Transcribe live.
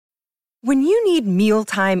When you need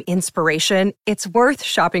mealtime inspiration, it's worth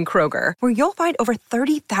shopping Kroger, where you'll find over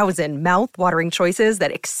 30,000 mouth-watering choices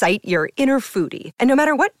that excite your inner foodie. And no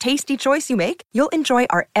matter what tasty choice you make, you'll enjoy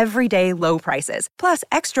our everyday low prices, plus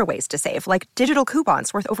extra ways to save, like digital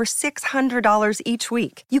coupons worth over $600 each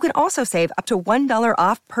week. You can also save up to $1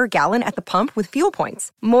 off per gallon at the pump with fuel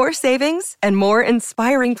points. More savings and more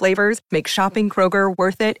inspiring flavors make shopping Kroger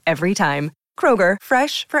worth it every time. Kroger,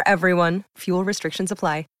 fresh for everyone. Fuel restrictions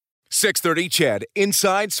apply. 630 CHED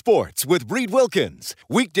Inside Sports with Reed Wilkins.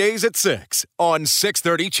 Weekdays at 6 on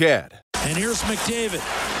 630 CHED. And here's McDavid.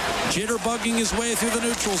 Jitterbugging his way through the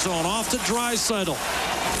neutral zone. Off to Draisaitl.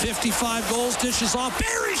 55 goals, dishes off.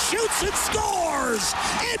 Barrie shoots and scores!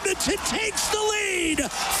 Edmonton takes the lead!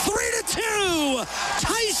 3-2!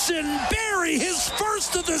 Tyson Barrie, his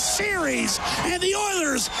first of the series. And the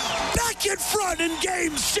Oilers back in front in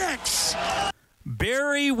Game 6.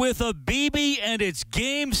 Barrie with a BB, and it's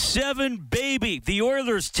Game 7, baby. The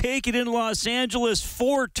Oilers take it in Los Angeles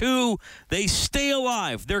 4-2. They stay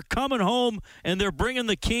alive. They're coming home, and they're bringing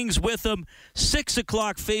the Kings with them. 6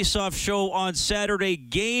 o'clock face-off show on Saturday.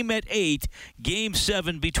 Game at 8. Game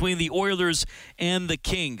 7 between the Oilers and the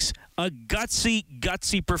Kings. A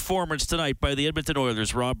gutsy performance tonight by the Edmonton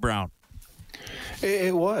Oilers. Rob Brown.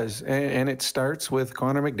 It was, and it starts with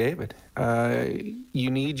Connor McDavid.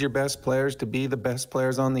 You need your best players to be the best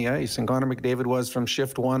players on the ice, and Connor McDavid was from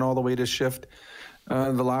shift one all the way to shift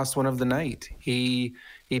the last one of the night. He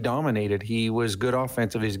dominated. He was good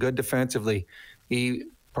offensive. He's good defensively. He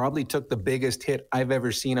probably took the biggest hit I've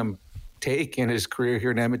ever seen him take in his career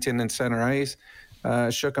here in Edmonton and center ice.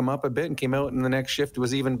 Shook him up a bit and came out, and the next shift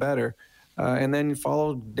was even better. And then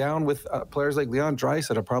followed down with players like Leon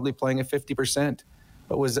Draisaitl, probably playing at 50%,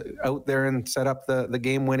 but was out there and set up the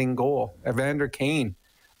game-winning goal. Evander Kane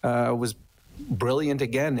was brilliant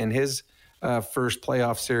again in his first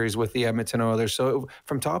playoff series with the Edmonton Oilers. So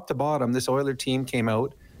from top to bottom, this Oiler team came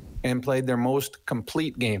out and played their most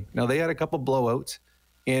complete game. Now, they had a couple blowouts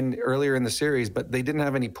earlier in the series, but they didn't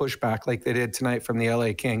have any pushback like they did tonight from the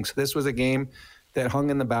LA Kings. So this was a game that hung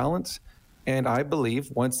in the balance. And I believe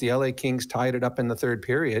once the LA Kings tied it up in the third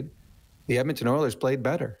period, the Edmonton Oilers played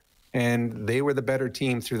better. And they were the better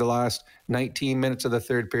team through the last 19 minutes of the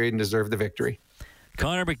third period and deserved the victory.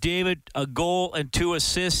 Connor McDavid, a goal and 2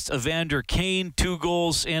 assists. Evander Kane, 2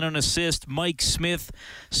 goals and an assist. Mike Smith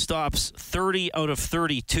stops 30 out of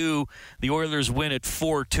 32. The Oilers win at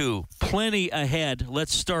 4-2. Plenty ahead.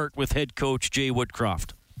 Let's start with head coach Jay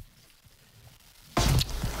Woodcroft.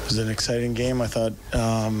 It was an exciting game. I thought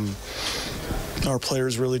our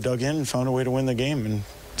players really dug in and found a way to win the game, and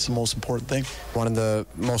it's the most important thing. One of the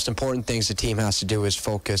most important things the team has to do is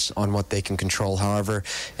focus on what they can control. However,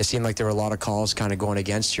 it seemed like there were a lot of calls kind of going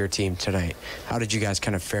against your team tonight. How did you guys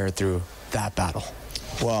kind of fare through that battle?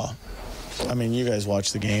 Well, I mean, you guys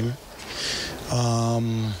watched the game.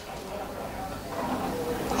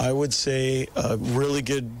 I would say a really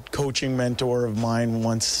good coaching mentor of mine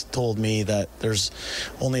once told me that there's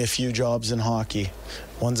only a few jobs in hockey.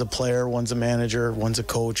 One's a player, one's a manager, one's a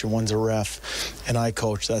coach, and one's a ref. And I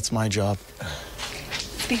coach. That's my job.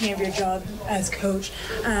 Speaking of your job as coach,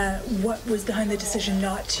 what was behind the decision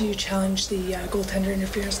not to challenge the goaltender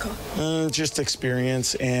interference call? Just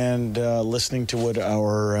experience and listening to what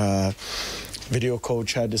our video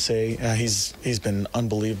coach had to say. He's been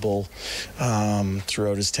unbelievable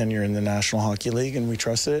throughout his tenure in the National Hockey League, and we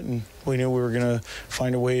trusted it, and we knew we were going to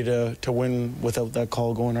find a way to win without that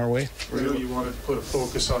call going our way. Really, you wanted to put a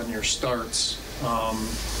focus on your starts. I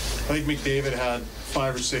think McDavid had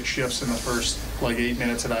 5 or 6 shifts in the first 8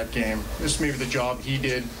 minutes of that game. Just maybe the job he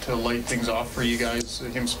did to light things off for you guys,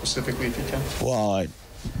 him specifically, if you can. Well,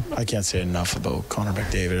 I can't say enough about Connor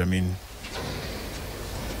McDavid. I mean,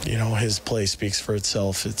 you know, his play speaks for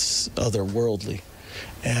itself. It's otherworldly.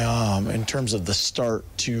 In terms of the start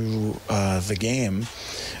to the game,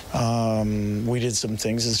 we did some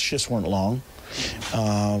things. His shifts weren't long.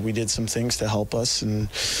 We did some things to help us, and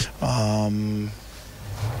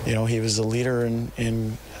you know, he was a leader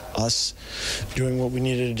in us doing what we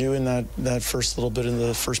needed to do in that first little bit in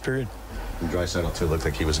the first period. Draisaitl too looked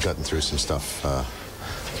like he was gutting through some stuff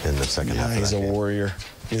in the second half of that he's a game. warrior.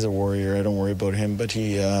 He's a warrior. I don't worry about him, but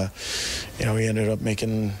he, you know, he ended up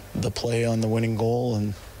making the play on the winning goal,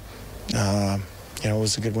 and you know, it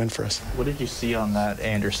was a good win for us. What did you see on that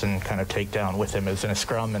Anderson kind of takedown with him as in a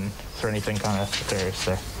scrum, and is there anything kind of nefarious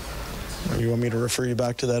there? You want me to refer you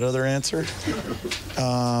back to that other answer?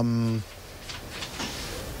 I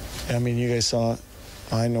mean, you guys saw it.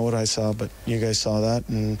 I know what I saw, but you guys saw that,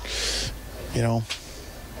 and, you know,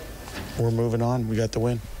 we're moving on. We got the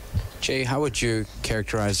win. Jay, how would you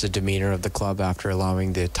characterize the demeanor of the club after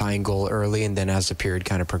allowing the tying goal early and then as the period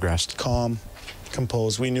kind of progressed? Calm,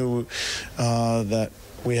 composed. We knew that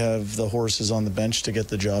we have the horses on the bench to get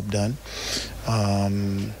the job done.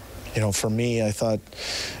 For me, I thought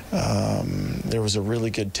there was a really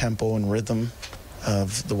good tempo and rhythm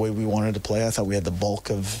of the way we wanted to play. I thought we had the bulk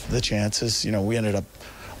of the chances. We ended up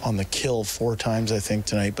on the kill 4 times, I think,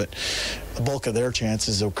 tonight, but the bulk of their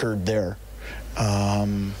chances occurred there.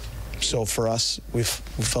 So for us, we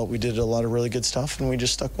felt we did a lot of really good stuff, and we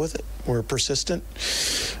just stuck with it. We were persistent,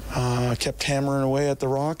 kept hammering away at the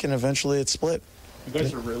rock, and eventually it split. You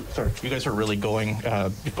guys are really going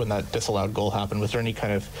when that disallowed goal happened. Was there any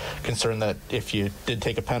kind of concern that if you did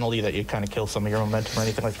take a penalty that you'd kind of kill some of your momentum or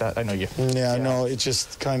anything like that? I know you. Yeah, no, it's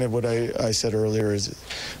just kind of what I said earlier is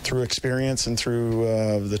through experience and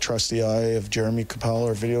through the trusty eye of Jeremy Capel,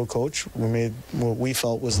 our video coach, we made what we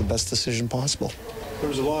felt was the best decision possible. There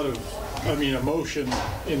was a lot of, emotion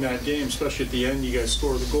in that game, especially at the end. You guys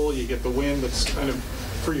score the goal, you get the win. That's kind of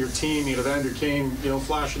for your team. Vander Kane,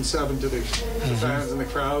 flashing 7 to the fans in the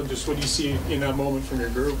crowd. Just what do you see in that moment from your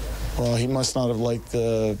group? Well, he must not have liked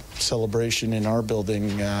the celebration in our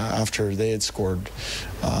building after they had scored.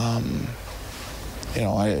 I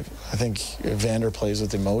think Vander plays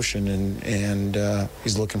with emotion, and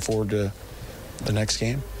he's looking forward to the next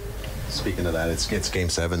game. Speaking of that, it's Game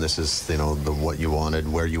 7. This is, the what you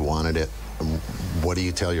wanted, where you wanted it. What do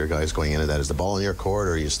you tell your guys going into that? Is the ball in your court,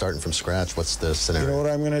 or are you starting from scratch? What's the scenario? You know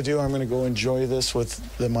what I'm going to do? I'm going to go enjoy this with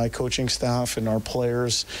my coaching staff and our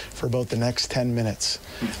players for about the next 10 minutes,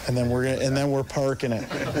 and then we're parking it.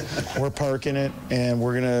 We're parking it, and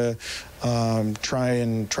we're going to try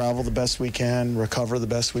and travel the best we can, recover the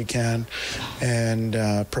best we can, and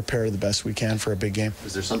prepare the best we can for a big game.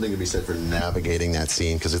 Is there something to be said for navigating that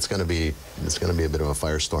scene? Because it's going to be a bit of a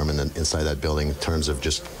firestorm inside that building in terms of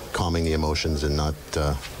just calming the emotions and not.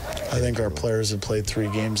 I think our players have played 3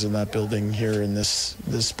 games in that building here in this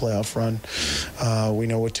playoff run. We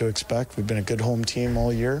know what to expect. We've been a good home team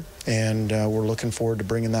all year, and we're looking forward to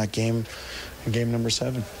bringing that game in game number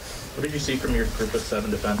 7. What did you see from your group of 7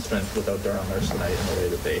 defensemen without Darnell Nurse tonight in the way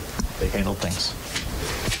that they handled things?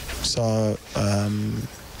 Saw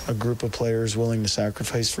a group of players willing to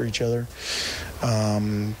sacrifice for each other.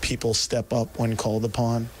 People step up when called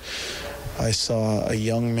upon. I saw a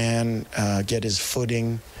young man get his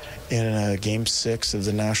footing in Game 6 of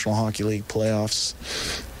the National Hockey League playoffs.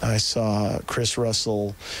 I saw Chris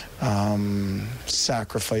Russell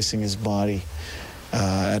sacrificing his body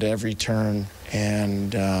at every turn,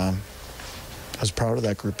 and I was proud of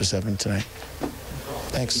that group of 7 tonight.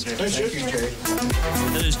 Thanks. Thank you, Jay.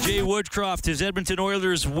 That is Jay Woodcroft. His Edmonton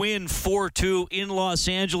Oilers win 4-2 in Los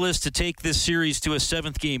Angeles to take this series to a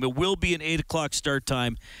 7th game. It will be an 8 o'clock start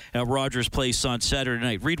time at Rogers Place on Saturday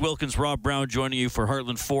night. Reed Wilkins, Rob Brown joining you for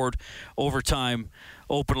Heartland Ford Overtime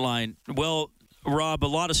Open Line. Well, Rob, a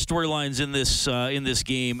lot of storylines in this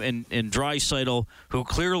game, and Draisaitl, who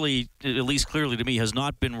clearly, at least clearly to me, has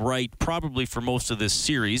not been right probably for most of this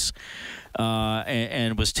series,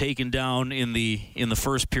 and was taken down in the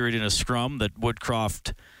first period in a scrum that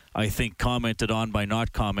Woodcroft, I think, commented on by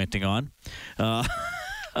not commenting on,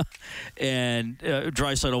 and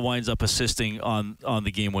Draisaitl winds up assisting on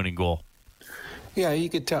the game-winning goal. Yeah, you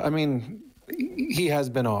could tell. I mean, he has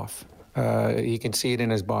been off. You can see it in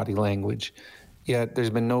his body language. Yet there's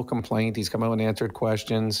been no complaint. He's come out and answered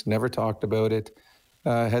questions, never talked about it,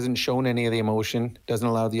 hasn't shown any of the emotion, doesn't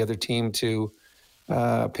allow the other team to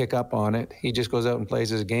pick up on it. He just goes out and plays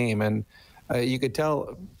his game. And you could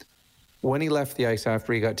tell when he left the ice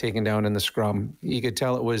after he got taken down in the scrum, you could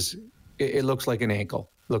tell it looks like an ankle.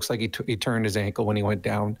 Looks like he turned his ankle when he went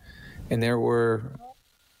down. And there were,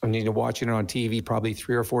 watching it on TV probably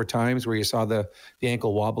 3 or 4 times where you saw the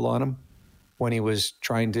ankle wobble on him when he was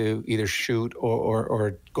trying to either shoot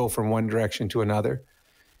or go from one direction to another.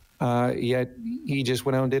 Yet he just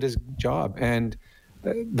went out and did his job. And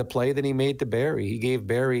the play that he made to Barrie, he gave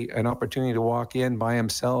Barrie an opportunity to walk in by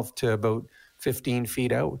himself to about 15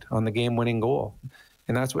 feet out on the game-winning goal.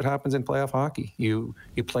 And that's what happens in playoff hockey. You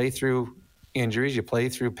play through injuries, you play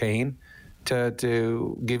through pain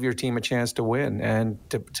to give your team a chance to win and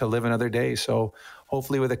to live another day. So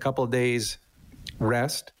hopefully with a couple of days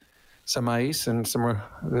rest, some ice, and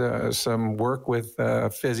some work with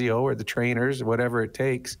physio or the trainers, whatever it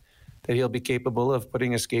takes, that he'll be capable of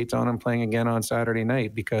putting his skates on and playing again on Saturday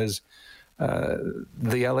night, because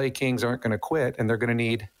the LA Kings aren't going to quit, and they're going to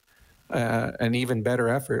need an even better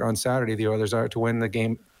effort on Saturday. The Oilers are to win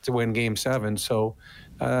Game 7. So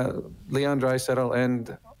Leon Draisaitl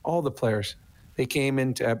and all the players, they came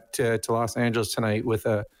into Los Angeles tonight with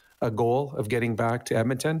a a goal of getting back to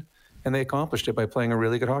Edmonton, and they accomplished it by playing a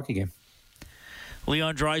really good hockey game.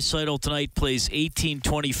 Leon Draisaitl tonight plays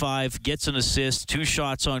 18-25, gets an assist, 2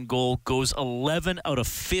 shots on goal, goes 11 out of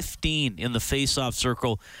 15 in the face-off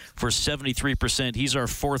circle for 73%. He's our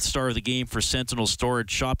 4th star of the game for Sentinel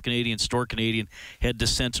Storage. Shop Canadian, Store Canadian. Head to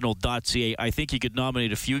sentinel.ca. I think you could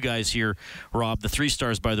nominate a few guys here, Rob. The 3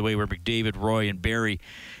 stars, by the way, were McDavid, Roy, and Barrie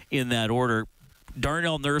in that order.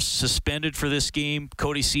 Darnell Nurse suspended for this game.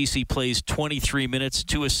 Cody Ceci plays 23 minutes,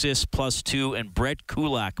 2 assists plus 2, and Brett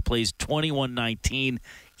Kulak plays 21-19.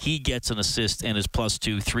 He gets an assist and is plus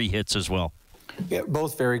 2, 3 hits as well. Yeah,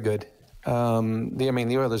 both very good.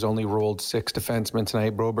 The Oilers only rolled 6 defensemen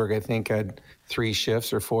tonight. Broberg, I think, had 3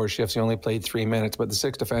 shifts or 4 shifts. He only played 3 minutes, but the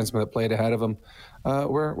 6 defensemen that played ahead of him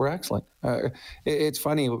were excellent. It's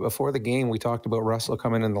funny, before the game, we talked about Russell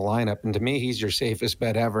coming in the lineup, and to me, he's your safest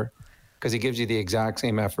bet ever, because he gives you the exact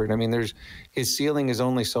same effort. I mean, his ceiling is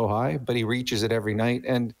only so high, but he reaches it every night.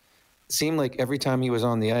 And it seemed like every time he was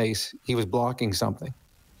on the ice, he was blocking something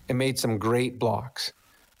and made some great blocks.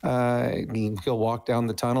 He'll walk down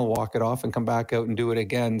the tunnel, walk it off, and come back out and do it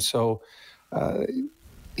again. So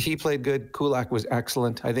he played good. Kulak was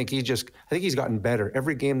excellent. I think he's gotten better.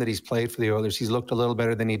 Every game that he's played for the Oilers, he's looked a little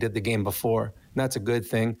better than he did the game before. And that's a good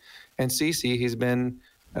thing. And Ceci, he's been...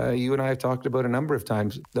 you and I have talked about a number of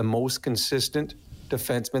times, the most consistent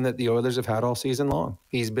defenseman that the Oilers have had all season long.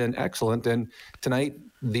 He's been excellent. And tonight,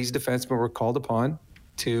 these defensemen were called upon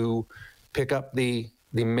to pick up the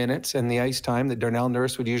minutes and the ice time that Darnell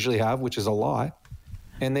Nurse would usually have, which is a lot.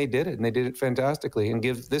 And they did it, and they did it fantastically. And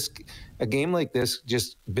a game like this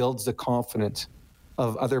just builds the confidence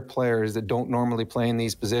of other players that don't normally play in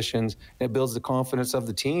these positions. And it builds the confidence of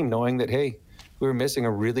the team, knowing that, hey, we were missing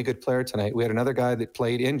a really good player tonight. We had another guy that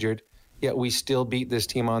played injured, yet we still beat this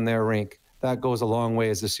team on their rink. That goes a long way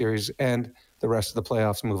as the series and the rest of the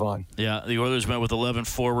playoffs move on. Yeah, the Oilers went with 11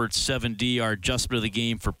 forwards, 7D. Our adjustment of the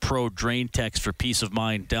game for Pro Drain Text for peace of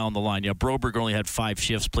mind down the line. Yeah, Broberg only had 5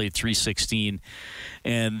 shifts, played 316.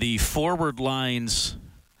 And the forward lines,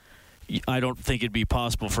 I don't think it'd be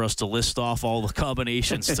possible for us to list off all the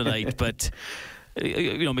combinations tonight, but...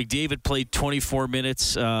 McDavid played 24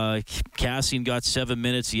 minutes. Kassian got 7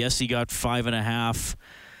 minutes. Yessi got 5.5.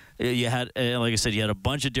 You had, like I said, you had a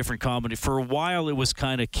bunch of different combinations. For a while, it was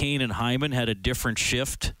kind of Kane and Hyman had a different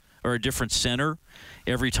shift or a different center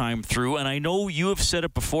every time through. And I know you have said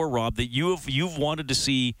it before, Rob, that you've wanted to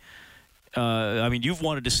see. You've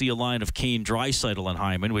wanted to see a line of Kane, Draisaitl, and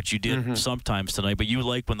Hyman, which you did sometimes tonight. But you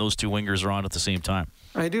like when those 2 wingers are on at the same time.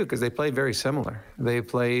 I do, because they play very similar. They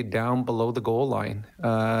play down below the goal line.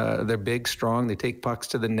 They're big, strong. They take pucks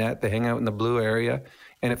to the net. They hang out in the blue area.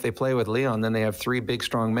 And if they play with Leon, then they have 3 big,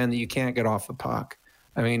 strong men that you can't get off the puck.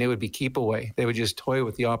 I mean, it would be keep away. They would just toy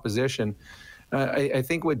with the opposition. I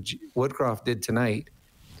think what Woodcroft did tonight,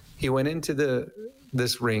 he went into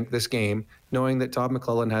this game, knowing that Todd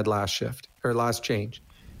McLellan had last change.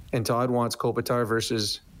 And Todd wants Kopitar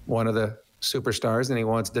versus one of the superstars, and he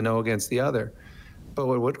wants Danault against the other. But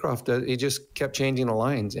what Woodcroft does, he just kept changing the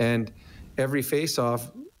lines. And every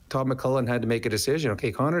face-off, Todd McLellan had to make a decision.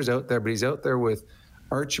 Okay, Connor's out there, but he's out there with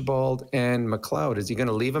Archibald and McLeod. Is he going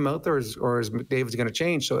to leave him out there, or is McDavid's going to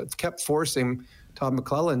change? So it kept forcing Todd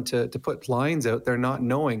McLellan to put lines out there, not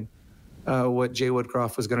knowing what Jay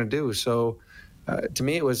Woodcroft was going to do. So to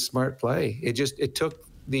me, it was smart play. It took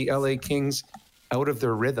the LA Kings out of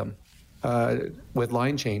their rhythm with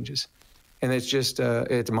line changes. And it's just,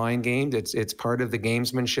 it's mind-gamed. It's part of the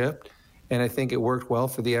gamesmanship. And I think it worked well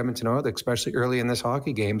for the Edmonton Oilers, especially early in this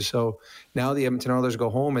hockey game. So now the Edmonton Oilers go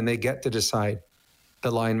home and they get to decide the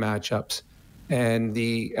line matchups. And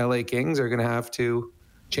the LA Kings are going to have to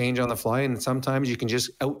change on the fly. And sometimes you can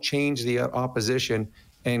just outchange the opposition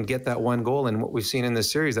and get that 1 goal. And what we've seen in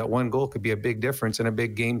this series, that 1 goal could be a big difference and a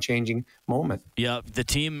big game-changing moment. Yeah, the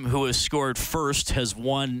team who has scored first has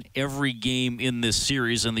won every game in this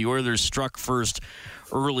series, and the Oilers struck first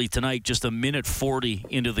early tonight, just 1:40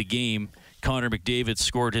 into the game. Connor McDavid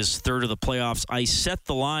scored his 3rd of the playoffs. I set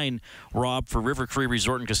the line, Rob, for River Cree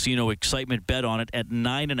Resort and Casino excitement bet on it at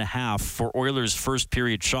 9.5 for Oilers' first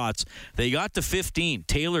period shots. They got to 15.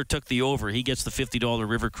 Taylor took the over. He gets the $50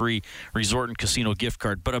 River Cree Resort and Casino gift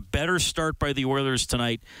card. But a better start by the Oilers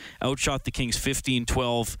tonight. Outshot the Kings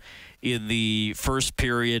 15-12 in the first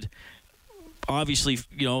period. Obviously,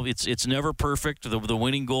 it's never perfect. The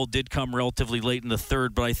winning goal did come relatively late in the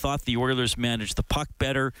 3rd, but I thought the Oilers managed the puck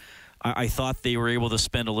better. I thought they were able to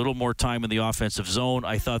spend a little more time in the offensive zone.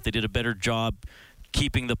 I thought they did a better job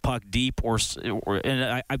keeping the puck deep.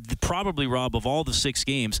 Probably, Rob, of all the 6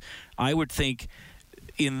 games, I would think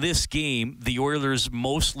in this game, the Oilers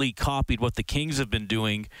mostly copied what the Kings have been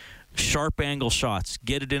doing. Sharp angle shots,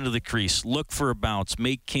 get it into the crease, look for a bounce,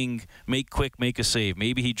 make a save.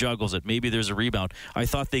 Maybe he juggles it. Maybe there's a rebound. I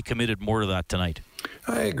thought they committed more to that tonight.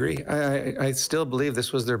 I agree. I still believe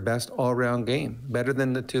this was their best all-round game, better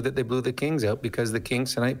than the two that they blew the Kings out, because the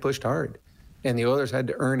Kings tonight pushed hard, and the Oilers had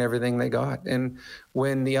to earn everything they got. And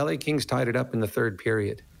when the LA Kings tied it up in the third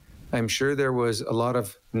period, I'm sure there was a lot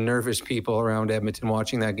of nervous people around Edmonton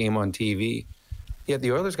watching that game on TV. Yet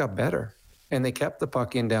the Oilers got better. And they kept the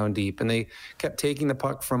puck in down deep, and they kept taking the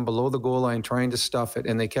puck from below the goal line, trying to stuff it,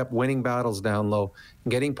 and they kept winning battles down low,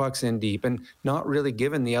 getting pucks in deep, and not really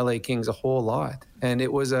giving the LA Kings a whole lot. And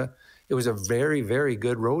it was a very, very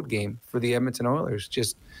good road game for the Edmonton Oilers,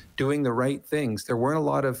 just doing the right things. There weren't a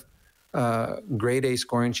lot of grade A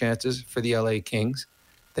scoring chances for the LA Kings.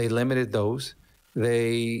 They limited those.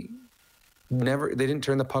 They didn't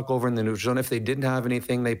turn the puck over in the neutral zone. If they didn't have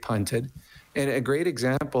anything, they punted. And a great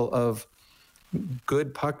example of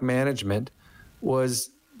good puck management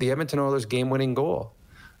was the Edmonton Oilers game-winning goal.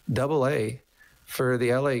 Double A for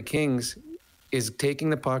the LA Kings is taking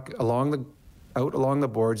the puck out along the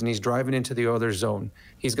boards, and he's driving into the Oilers zone.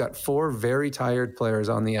 He's got 4 very tired players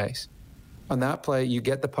on the ice. On that play, you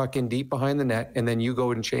get the puck in deep behind the net, and then you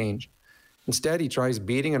go and change. Instead, he tries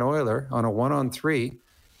beating an Oiler on a 1-on-3,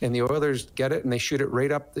 and the Oilers get it, and they shoot it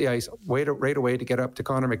right up the ice, right away to get up to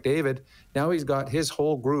Connor McDavid. Now he's got his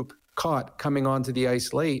whole group caught coming onto the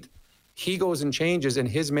ice late. He goes and changes, and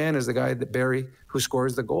his man is the guy that Barrie who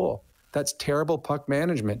scores the goal. That's terrible puck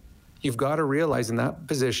management. You've got to realize in that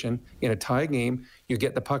position, in a tie game, you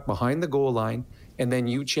get the puck behind the goal line, and then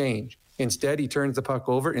you change. Instead, he turns the puck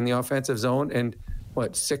over in the offensive zone, and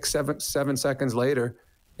 7 seconds later,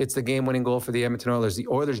 it's the game-winning goal for the Edmonton Oilers. The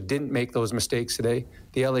Oilers didn't make those mistakes today.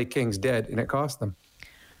 The LA Kings did, and it cost them.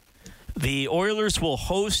 The Oilers will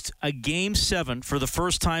host a Game 7 for the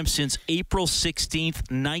first time since April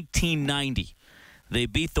 16th, 1990. They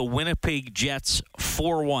beat the Winnipeg Jets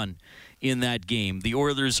 4-1 in that game. The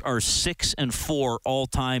Oilers are 6-4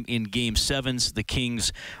 all-time in Game 7s. The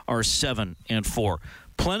Kings are 7-4.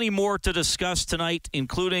 Plenty more to discuss tonight,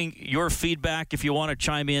 including your feedback. If you want to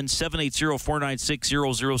chime in,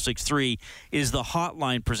 780-496-0063 is the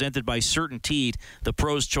hotline presented by CertainTeed, the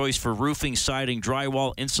pro's choice for roofing, siding,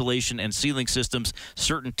 drywall, insulation, and ceiling systems.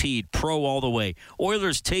 CertainTeed, pro all the way.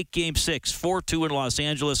 Oilers take Game 6, 4-2 in Los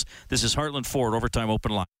Angeles. This is Heartland Ford Overtime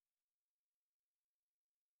Open Line.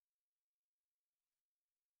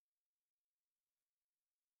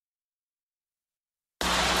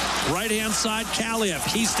 Right-hand side, Kaliev.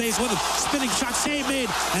 He stays with him. Spinning shot, save made.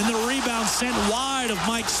 And the rebound sent wide of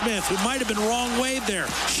Mike Smith, who might have been wrong way there.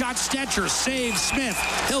 Shot Stetcher, save Smith.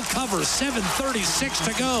 He'll cover. 7:36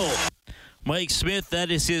 to go. Mike Smith,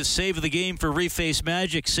 that is his save of the game for Reface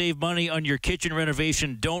Magic. Save money on your kitchen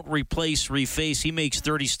renovation. Don't replace, reface. He makes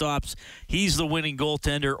 30 stops. He's the winning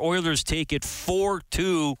goaltender. Oilers take it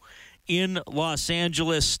 4-2 in Los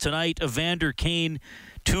Angeles tonight. Evander Kane,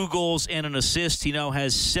 2 goals and an assist. He now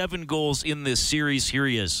has 7 goals in this series. Here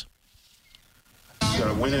he is. Got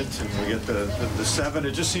to win it, and we get the 7.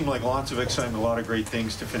 It just seemed like lots of excitement, a lot of great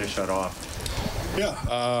things to finish that off.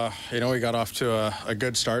 Yeah, we got off to a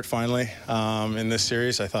good start finally in this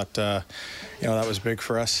series. I thought, that was big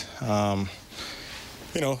for us.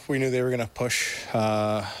 We knew they were going to push.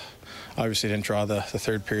 Obviously didn't draw the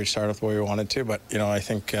third period start off the way we wanted to, but, I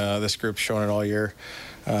think this group's shown it all year.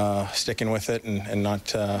 Sticking with it and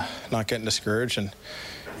not getting discouraged, and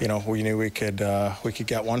we knew we could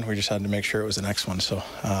get one. We just had to make sure it was the next one. So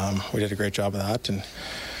we did a great job of that and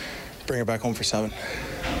bring it back home for 7.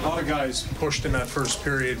 A lot of guys pushed in that first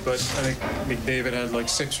period, but I think McDavid had like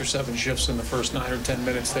 6 or 7 shifts in the first 9 or 10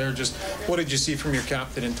 minutes there. Just what did you see from your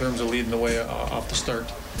captain in terms of leading the way off the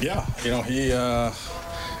start? Yeah, he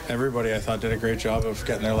everybody I thought did a great job of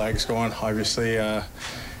getting their legs going. Obviously.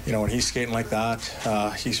 When he's skating like that,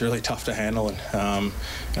 he's really tough to handle. And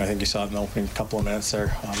I think you saw it in the opening couple of minutes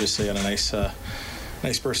there. Obviously, had a nice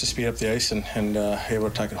burst to speed up the ice and able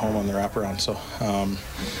to take it home on the wraparound. So,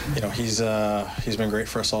 he's been great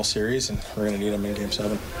for us all series, and we're going to need him in Game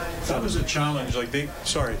 7. That was a challenge.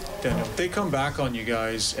 Daniel. They come back on you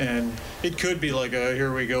guys, and it could be like a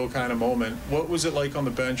here we go kind of moment. What was it like on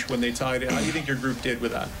the bench when they tied it? How do you think your group did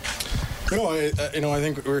with that? I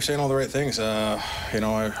think we were saying all the right things. I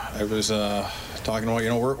was talking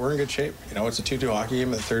about, we're in good shape. It's a 2-2 hockey game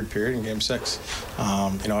in the third period in Game 6.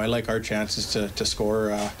 I like our chances to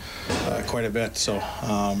score quite a bit. So,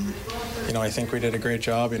 I think we did a great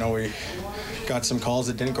job. We got some calls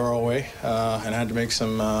that didn't go our way and had to make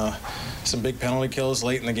some some big penalty kills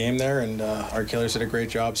late in the game there, and our killers did a great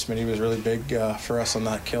job. Smitty was really big for us on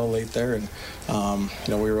that kill late there, and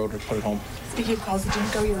we were able to put it home. Speaking of calls that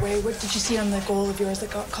didn't go your way, what did you see on the goal of yours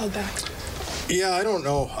that got called back? Yeah, I don't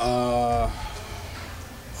know.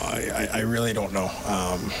 I really don't know.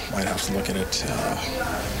 I'd have to look at it.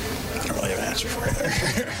 I don't really have an answer for it.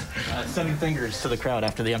 Sending fingers to the crowd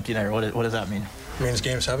after the empty netter, what does that mean? It means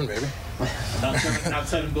Game 7, baby. not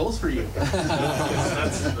 7 goals for you.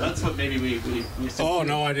 that's what maybe we Oh,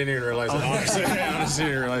 no, I didn't even realize that. Honestly, I honestly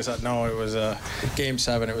didn't realize that. No, it was Game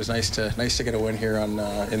 7. It was nice to get a win here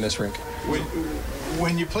in this rink.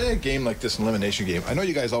 When you play a game like this, an elimination game, I know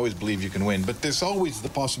you guys always believe you can win, but there's always the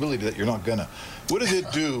possibility that you're not gonna. What does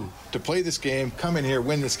it do to play this game, come in here,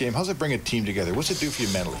 win this game? How does it bring a team together? What's it do for you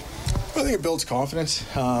mentally? I think it builds confidence.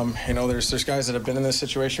 There's guys that have been in this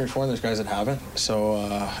situation before, and there's guys that haven't.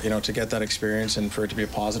 So, to get that experience and for it to be a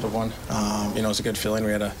positive one, it's a good feeling.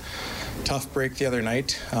 We had a tough break the other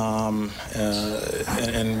night, and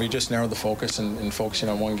we just narrowed the focus and focusing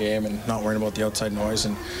on one game and not worrying about the outside noise,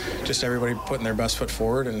 and just everybody putting their best foot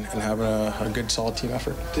forward and having a good, solid team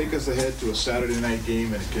effort. Take us ahead to a Saturday night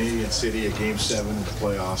game in Canadian City, a Game 7 in the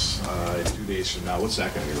playoffs in 2 days from now. What's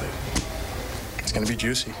that going to be like? It's going to be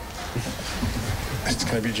juicy. It's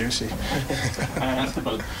going to be juicy. I asked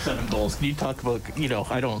about 7 goals. Can you talk about,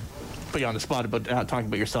 I don't put you on the spot about talking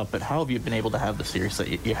about yourself, but how have you been able to have the series that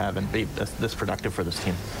you have and be this productive for this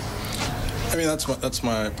team? I mean, that's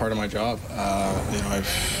my part of my job. I've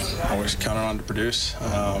always counted on to produce.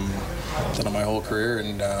 Done it my whole career, and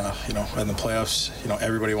in the playoffs,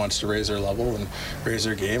 everybody wants to raise their level and raise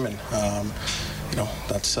their game, and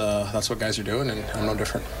that's what guys are doing, and I'm no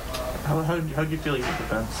different. How did you feel your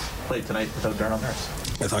defense played tonight without Darnell Nurse?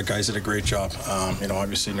 I thought guys did a great job.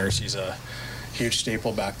 Obviously Nurse, he's a huge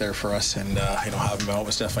staple back there for us, and having him out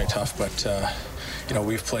was definitely tough, but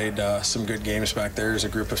we've played some good games back there as a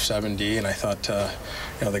group of 7D, and I thought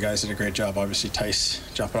the guys did a great job. Obviously Tice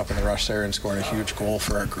jumping up in the rush there and scoring a huge goal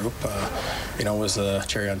for our group was the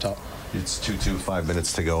cherry on top. It's 2-2, 5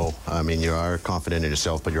 minutes to go. I mean, you are confident in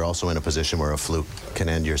yourself, but you're also in a position where a fluke can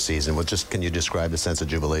end your season. Can you describe the sense of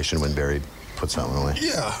jubilation when Barrie puts that one away?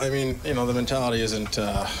 Yeah, I mean, the mentality isn't,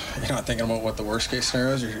 you're not thinking about what the worst case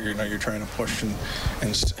scenario is. You're trying to push and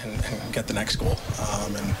get the next goal.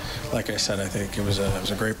 And like I said, I think it was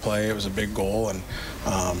a great play. It was a big goal, and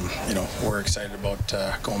we're excited about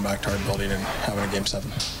going back to our building and having a Game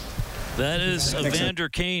 7. That is Evander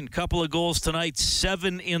Kane. Couple of goals tonight,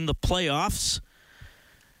 7 in the playoffs.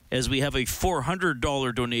 As we have a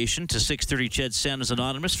 $400 donation to 630 Ched Santa's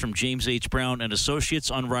Anonymous from James H. Brown and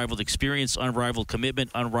Associates. Unrivaled experience, unrivaled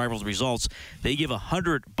commitment, unrivaled results. They give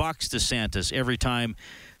 $100 to Santa's every time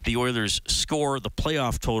the Oilers score. The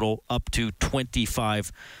playoff total up to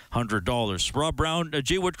 $2,500. Rob Brown,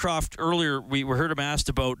 Jay Woodcroft, earlier we heard him asked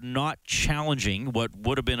about not challenging what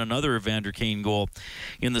would have been another Evander Kane goal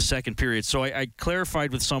in the second period. So I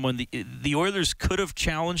clarified with someone the Oilers could have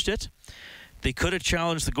challenged it. They could have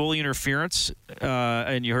challenged the goalie interference,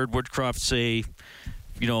 and you heard Woodcroft say,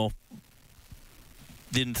 didn't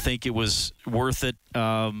think it was worth it.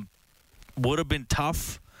 Would have been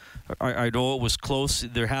tough. I know it was close.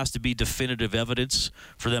 There has to be definitive evidence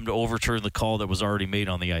for them to overturn the call that was already made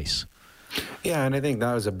on the ice. Yeah, and I think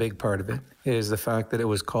that was a big part of it, is the fact that it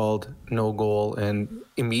was called no goal and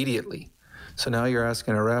immediately. So now you're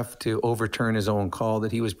asking a ref to overturn his own call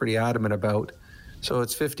that he was pretty adamant about. So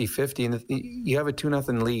it's 50-50, and you have a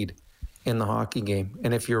 2-0 lead in the hockey game.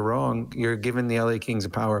 And if you're wrong, you're giving the LA Kings a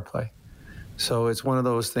power play. So it's one of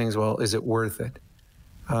those things, well, is it worth it?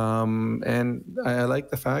 And I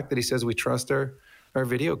like the fact that he says we trust our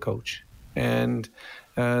video coach. And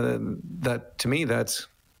that, to me, that's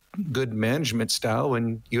good management style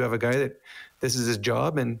when you have a guy that this is his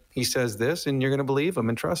job and he says this and you're going to believe him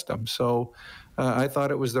and trust him. So I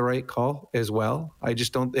thought it was the right call as well. I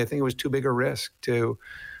think it was too big a risk to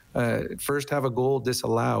first have a goal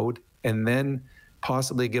disallowed and then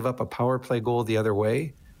possibly give up a power play goal the other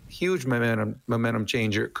way. Huge momentum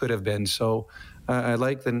changer it could have been. So I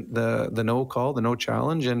like the no call, the no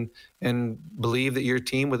challenge, and believe that your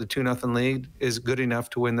team with a 2-0 lead is good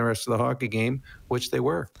enough to win the rest of the hockey game, which they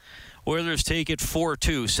were. Oilers take it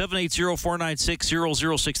 4-2.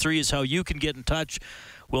 780-496-0063 is how you can get in touch.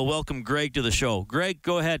 We'll welcome Greg to the show. Greg,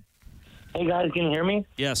 go ahead. Hey, guys, can you hear me?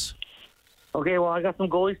 Yes. Okay, well, I got some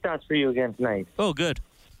goalie stats for you again tonight. Oh, good.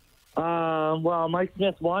 Well, Mike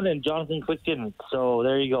Smith won and Jonathan Quick didn't, so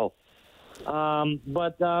there you go.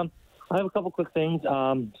 But I have a couple quick things.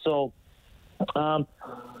 I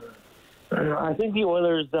think the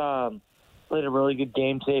Oilers played a really good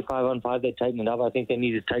game today, 5-on-5. They tightened it up. I think they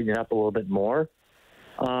need to tighten it up a little bit more.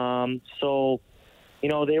 So,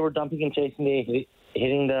 they were dumping and chasing,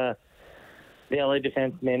 hitting the LA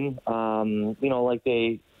defensemen, like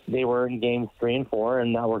they were in games 3 and 4,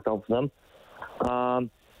 and that worked out for them.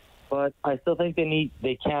 But I still think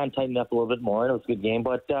they can tighten up a little bit more. It was a good game,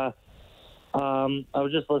 but I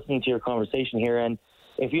was just listening to your conversation here, and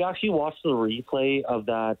if you actually watch the replay of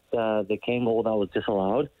that the Kane goal that was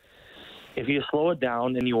disallowed, if you slow it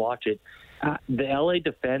down and you watch it, the LA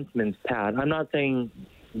defenseman's pad. I'm not saying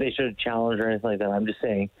they should have challenged or anything like that. I'm just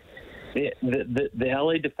saying the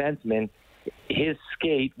LA defenseman, his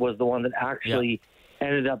skate was the one that actually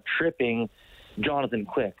ended up tripping Jonathan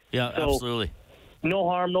Quick. Yeah, so, absolutely. No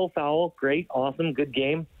harm, no foul. Great, awesome, good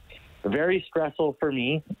game. Very stressful for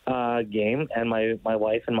me game and my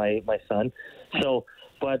wife and my son. So,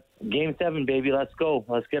 but Game 7, baby, let's go.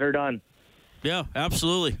 Let's get her done. Yeah,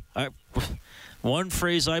 absolutely. One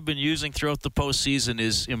phrase I've been using throughout the postseason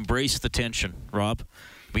is embrace the tension, Rob.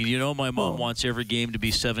 I mean, my mom wants every game to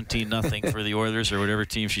be 17-0 for the Oilers or whatever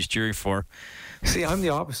team she's cheering for. See, I'm the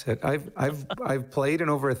opposite. I've played in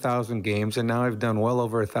over 1,000 games, and now I've done well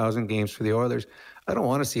over 1,000 games for the Oilers. I don't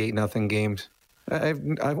want to see 8-0 games. I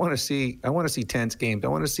want to see tense games. I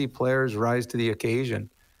want to see players rise to the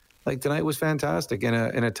occasion. Like tonight was fantastic. In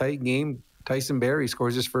a tight game, Tyson Barrie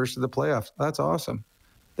scores his first of the playoffs. That's awesome.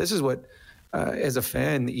 This is what, as a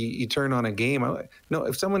fan, you turn on a game.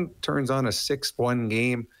 If someone turns on a 6-1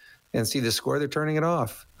 game and see the score, they're turning it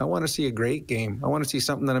off. I want to see a great game. I want to see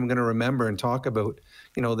something that I'm going to remember and talk about,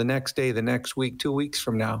 the next day, the next week, 2 weeks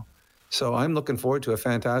from now. So I'm looking forward to a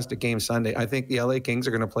fantastic game Sunday. I think the LA Kings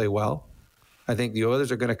are going to play well. I think the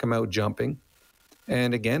Oilers are going to come out jumping.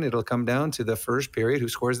 And again, it'll come down to the first period, who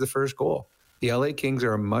scores the first goal. The LA Kings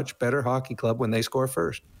are a much better hockey club when they score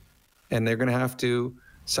first. And they're going to have to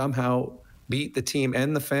somehow beat the team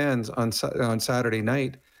and the fans on Saturday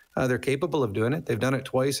night. They're capable of doing it. They've done it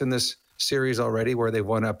twice in this series already where they've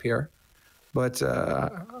won up here. But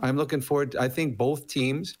I'm looking forward. I think both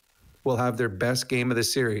teams will have their best game of the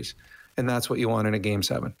series. And that's what you want in a Game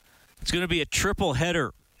 7. It's going to be a triple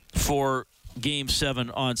header for Game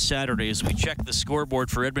 7 on Saturday as we check the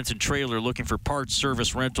scoreboard for Edmonton Trailer. Looking for parts,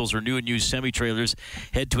 service, rentals, or new and used semi-trailers,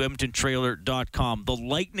 head to EdmontonTrailer.com. The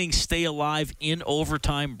Lightning stay alive in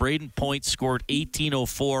overtime. Braden Point scored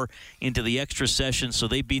 18:04 into the extra session, so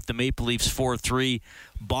they beat the Maple Leafs 4-3.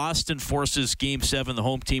 Boston forces Game 7. The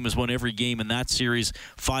home team has won every game in that series,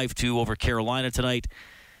 5-2 over Carolina tonight.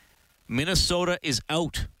 Minnesota is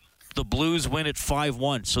out. The Blues win at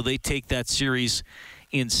 5-1, so they take that series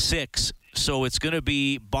in 6. So it's going to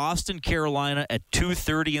be Boston, Carolina at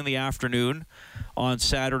 2:30 in the afternoon on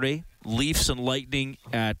Saturday. Leafs and Lightning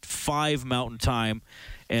at 5 Mountain Time.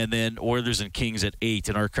 And then Oilers and Kings at 8.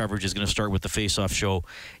 And our coverage is going to start with the Face-Off Show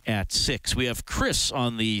at 6. We have Chris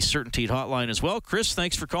on the Certainteed Hotline as well. Chris,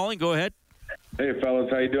 thanks for calling. Go ahead. Hey, fellas.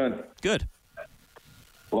 How you doing? Good.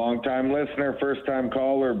 Long-time listener, first-time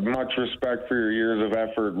caller. Much respect for your years of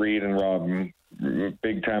effort, Reed and Rob.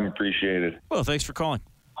 Big time appreciated. Well, thanks for calling.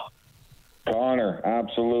 Connor,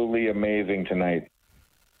 absolutely amazing tonight.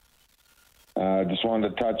 Just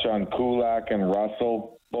wanted to touch on Kulak and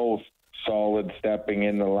Russell, both solid stepping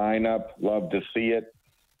in the lineup. Love to see it.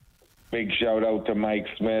 Big shout out to Mike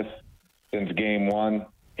Smith. Since Game 1,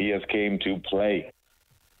 he has came to play.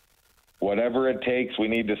 Whatever it takes, we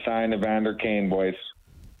need to sign Evander Kane, boys.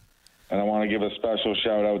 And I want to give a special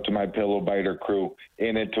shout out to my Pillow Biter crew.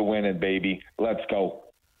 In it to win it, baby. Let's go.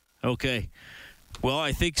 Okay. Well,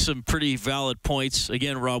 I think some pretty valid points.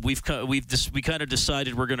 Again, Rob, we kind of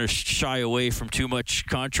decided we're going to shy away from too much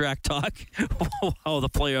contract talk while the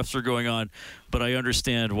playoffs are going on. But I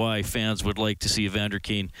understand why fans would like to see Evander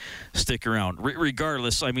Kane stick around.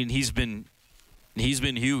 Regardless, I mean, he's been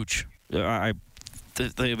huge. I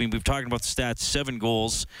mean, we've talked about the stats: 7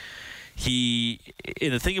 goals. And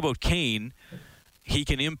the thing about Kane, he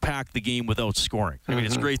can impact the game without scoring. I mean,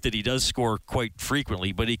 it's great that he does score quite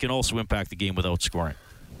frequently, but he can also impact the game without scoring.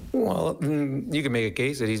 Well, you can make a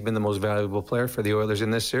case that he's been the most valuable player for the Oilers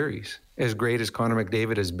in this series. As great as Connor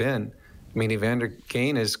McDavid has been, I mean, Evander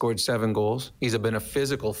Kane has scored 7 goals. He's been a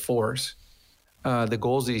physical force. The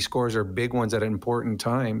goals that he scores are big ones at important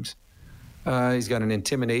times. He's got an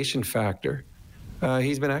intimidation factor.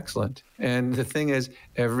 He's been excellent. And the thing is,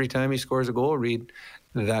 every time he scores a goal, Reed,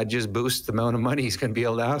 that just boosts the amount of money he's going to be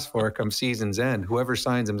able to ask for come season's end. Whoever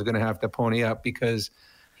signs him is going to have to pony up because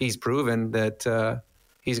he's proven that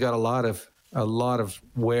he's got a lot of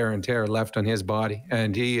wear and tear left on his body,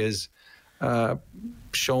 and he is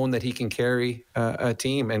shown that he can carry a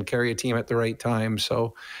team and carry a team at the right time.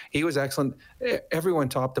 So he was excellent. Everyone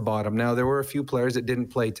top to bottom. Now, there were a few players that didn't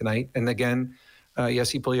play tonight, and again,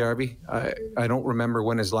 Jesse Puljujarvi, I don't remember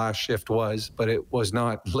when his last shift was, but it was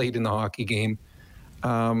not late in the hockey game.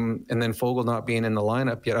 And then Foegele not being in the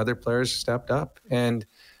lineup, yet other players stepped up. And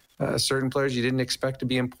certain players you didn't expect to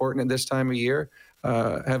be important at this time of year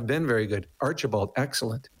have been very good. Archibald,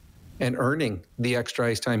 excellent, and earning the extra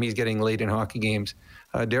ice time he's getting late in hockey games.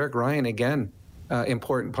 Derek Ryan, again,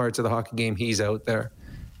 important parts of the hockey game, he's out there.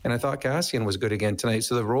 And I thought Kassian was good again tonight.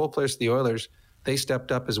 So the role players for the Oilers, they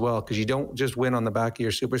stepped up as well, because you don't just win on the back of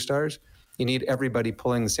your superstars. You need everybody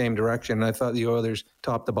pulling the same direction. And I thought the Oilers,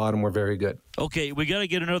 top to bottom, were very good. Okay, we got to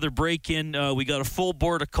get another break in. We got a full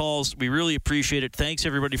board of calls. We really appreciate it. Thanks,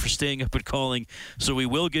 everybody, for staying up and calling. So we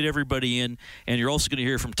will get everybody in. And you're also going to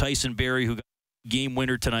hear from Tyson Barrie, who got game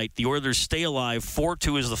winner tonight. The Oilers stay alive.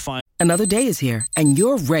 4-2 is the final. Another day is here, and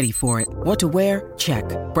you're ready for it. What to wear? Check.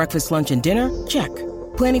 Breakfast, lunch, and dinner? Check.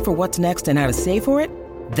 Planning for what's next and how to save for it?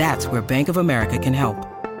 That's where Bank of America can help.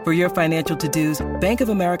 For your financial to-dos, Bank of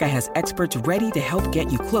America has experts ready to help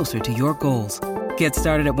get you closer to your goals. Get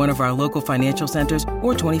started at one of our local financial centers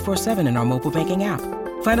or 24/7 in our mobile banking app.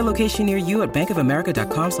 Find a location near you at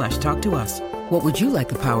bankofamerica.com/talktous. What would you like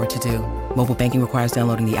the power to do? Mobile banking requires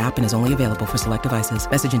downloading the app and is only available for select devices.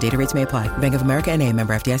 Message and data rates may apply. Bank of America N.A.,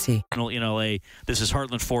 member FDIC. In LA, this is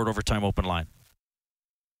Heartland Ford Overtime Open Line.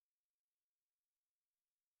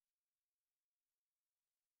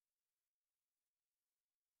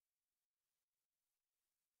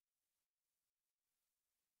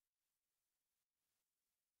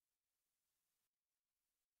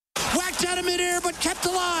 Whacked out of midair, but kept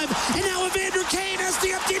alive. And now Evander Kane has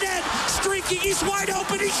the empty net. Streaking, he's wide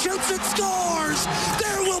open, he shoots and scores.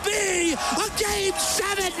 There will be a Game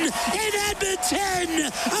 7 in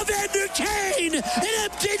Edmonton. Evander Kane, an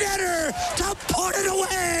empty netter to put it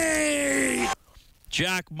away.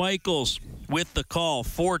 Jack Michaels with the call.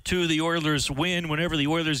 4-2, the Oilers win. Whenever the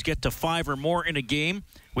Oilers get to 5 or more in a game,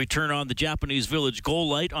 we turn on the Japanese Village goal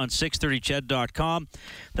light on 630ched.com.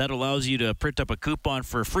 That allows you to print up a coupon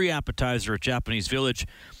for a free appetizer at Japanese Village,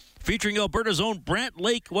 featuring Alberta's own Brant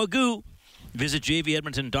Lake Wagyu. Visit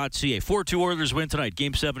jvedmonton.ca. 4-2 Oilers win tonight.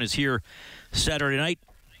 Game 7 is here Saturday night.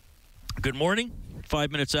 Good morning. 5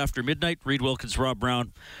 minutes after midnight. Reed Wilkins, Rob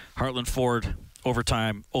Brown, Heartland Ford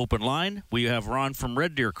Overtime Open Line. We have Ron from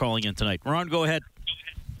Red Deer calling in tonight. Ron, go ahead.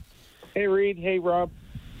 Hey, Reed. Hey, Rob.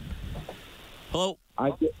 Hello.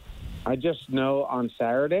 I just know on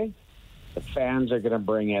Saturday, the fans are going to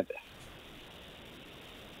bring it.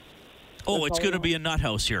 Oh, it's going to be a nut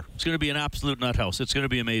house here. It's going to be an absolute nut house. It's going to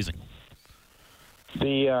be amazing.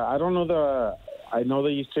 I know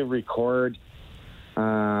they used to record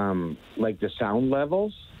like the sound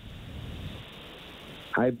levels.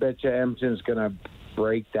 I bet you Edmonton's going to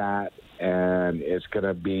break that, and it's going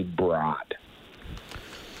to be broad.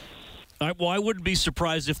 I wouldn't be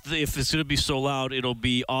surprised if it's going to be so loud it'll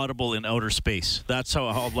be audible in outer space. That's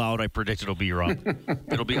how loud I predict it'll be, Ron.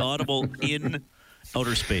 It'll be audible in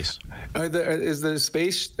outer space. Is the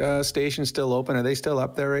space station still open? Are they still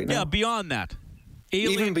up there right now? Yeah, beyond that.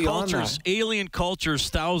 Alien cultures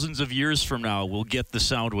thousands of years from now will get the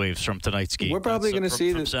sound waves from tonight's game. We're probably going to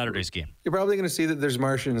see from Saturday's game. You're probably going to see that there's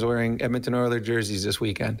Martians wearing Edmonton Oilers jerseys this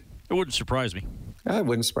weekend. It wouldn't surprise me. It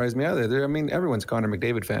wouldn't surprise me either. Everyone's a Connor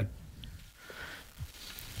McDavid fan.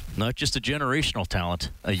 Not just a generational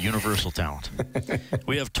talent, a universal talent.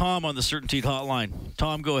 We have Tom on the Certainty Hotline.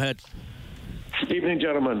 Tom, go ahead. Evening,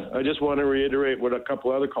 gentlemen. I just want to reiterate what a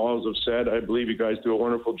couple other callers have said. I believe you guys do a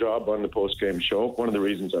wonderful job on the post-game show. One of the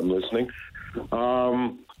reasons I'm listening.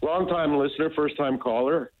 Long-time listener, first-time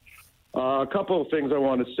caller. A couple of things I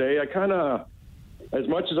want to say. As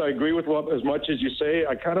much as I agree with as much as you say,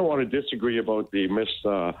 I kind of want to disagree about the missed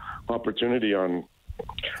opportunity on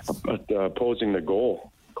opposing the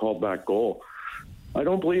goal, called back goal. I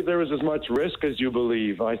don't believe there was as much risk as you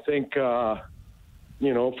believe. I think...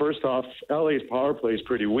 first off, LA's power play is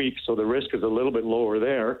pretty weak, so the risk is a little bit lower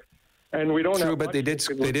there. And we don't True, have but they did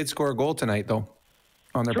score a goal tonight, though,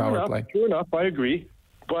 on their power play. True enough, I agree.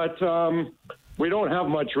 But we don't have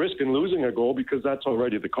much risk in losing a goal because that's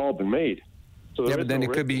already the call been made. So but then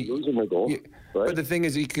it could be losing a goal. Right? But the thing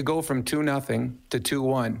is, you could go from 2-0 to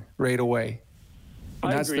 2-1 right away.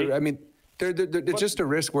 And I agree. It's just a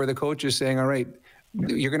risk where the coach is saying, "All right,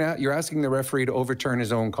 you're asking the referee to overturn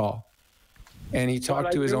his own call." And he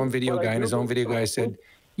talked to his own video guy, and his own video guy said,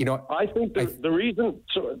 I think the reason...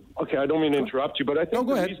 okay, I don't mean to interrupt you, but I think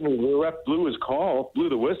the reason the ref blew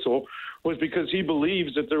the whistle, was because he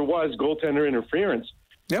believes that there was goaltender interference.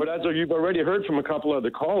 Yep. But as you've already heard from a couple other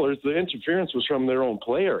callers, the interference was from their own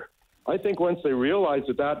player. I think once they realized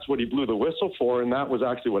that that's what he blew the whistle for, and that was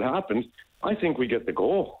actually what happened, I think we get the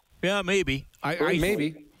goal. Yeah, maybe.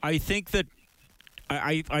 Maybe. I think that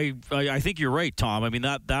I think you're right, Tom. I mean,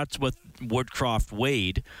 that's what Woodcroft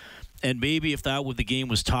weighed. And maybe if the game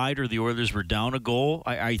was tied or the Oilers were down a goal,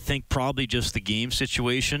 I think probably just the game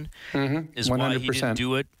situation is 100%. Why he didn't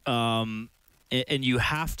do it. And you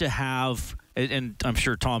have to have, and I'm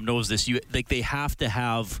sure Tom knows this, they have to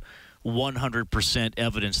have 100%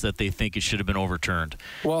 evidence that they think it should have been overturned.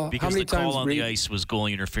 Well, because the call on the ice was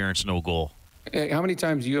goalie interference, no goal. How many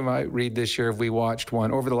times you and I read this year have we watched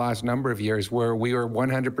one over the last number of years where we were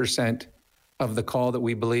 100% of the call that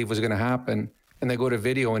we believe was going to happen, and they go to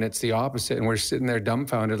video and it's the opposite, and we're sitting there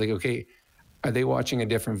dumbfounded like, okay, are they watching a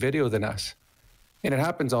different video than us? And it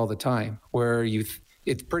happens all the time where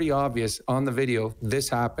it's pretty obvious on the video this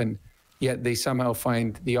happened, yet they somehow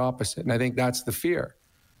find the opposite. And I think that's the fear.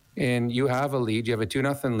 And you have a lead, you have a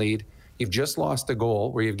 2-0 lead, you've just lost a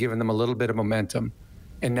goal where you've given them a little bit of momentum,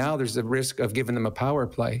 and now there's the risk of giving them a power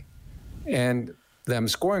play and them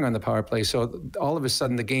scoring on the power play. So all of a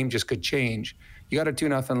sudden the game just could change. You got a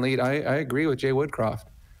 2-0 lead. I agree with Jay Woodcroft.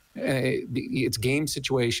 It's game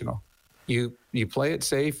situational. You play it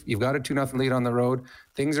safe. You've got a 2-0 lead on the road.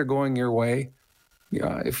 Things are going your way.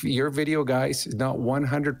 If your video guy is not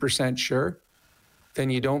 100% sure, then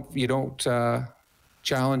you don't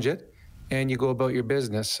challenge it, and you go about your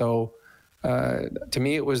business. So to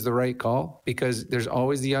me, it was the right call because there's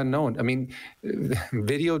always the unknown. I mean,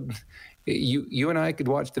 video, you and I could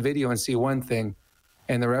watch the video and see one thing,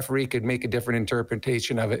 and the referee could make a different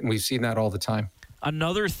interpretation of it, and we've seen that all the time.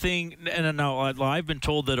 Another thing, and now I've been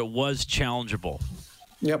told that it was challengeable.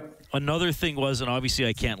 Yep. Another thing was, and obviously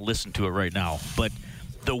I can't listen to it right now, but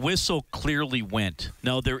the whistle clearly went.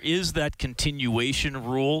 Now, there is that continuation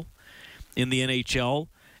rule in the NHL,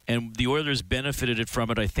 and the Oilers benefited from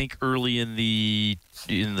it, I think, early in the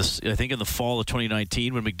fall of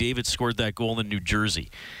 2019 when McDavid scored that goal in New Jersey.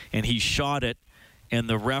 And he shot it, and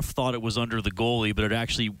the ref thought it was under the goalie, but it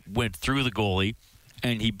actually went through the goalie,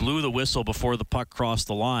 and he blew the whistle before the puck crossed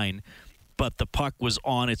the line, but the puck was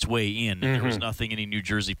on its way in, and there was nothing any New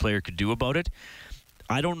Jersey player could do about it.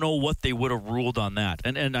 I don't know what they would have ruled on that.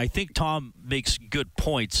 And I think Tom makes good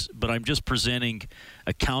points, but I'm just presenting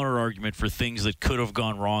a counter-argument for things that could have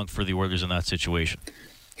gone wrong for the Oilers in that situation.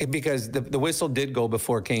 Because the whistle did go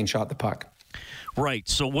before Kane shot the puck. Right.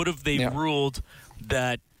 So what if they ruled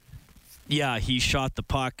that, he shot the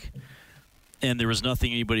puck and there was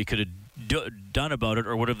nothing anybody could have done about it?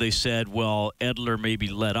 Or what if they said, well, Edler maybe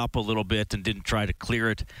let up a little bit and didn't try to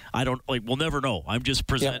clear it? We'll never know. I'm just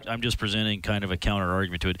presenting kind of a counter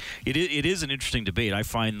argument to it. It is an interesting debate. I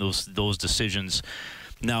find those decisions,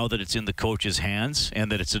 now that it's in the coach's hands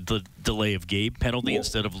and that it's a delay of game penalty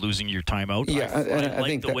instead of losing your timeout. I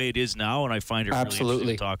think the way it is now, and I find it really interesting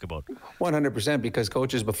to talk about. 100%, because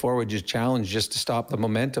coaches before would just challenge just to stop the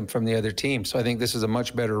momentum from the other team. So I think this is a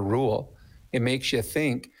much better rule. It makes you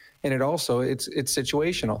think. And it also, it's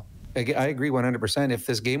situational. I agree 100%. If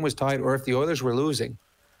this game was tied or if the Oilers were losing,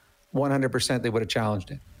 100% they would have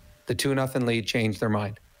challenged it. The 2-0 lead changed their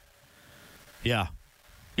mind. Yeah.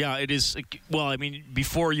 Yeah, it is. Well, I mean,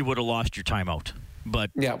 before you would have lost your timeout.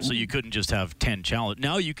 But so you couldn't just have 10 challenge.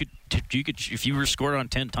 Now you could if you were scored on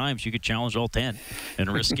 10 times, you could challenge all 10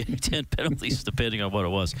 and risk getting 10 penalties depending on what it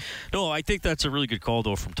was. No, I think that's a really good call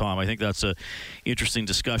though from Tom. I think that's a interesting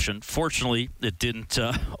discussion. Fortunately, it didn't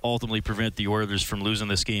ultimately prevent the Oilers from losing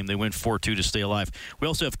this game. They went 4-2 to stay alive. We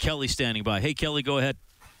also have Kelly standing by. Hey, Kelly, go ahead.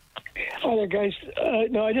 Hi there, guys.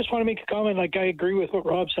 No, I just want to make a comment. Like, I agree with what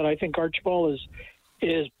Rob said. I think Archibald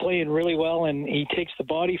is playing really well, and he takes the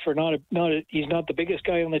body for he's not the biggest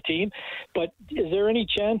guy on the team. But is there any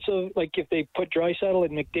chance of, like, if they put Draisaitl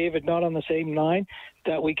and McDavid not on the same line,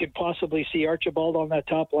 that we could possibly see Archibald on that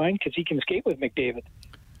top line because he can skate with McDavid?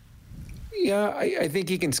 Yeah, I think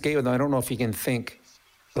he can skate with him. I don't know if he can think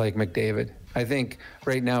like McDavid. I think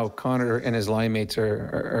right now Connor and his line mates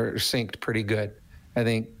are synced pretty good. I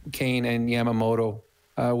think Kane and Yamamoto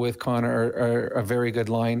with Connor are a very good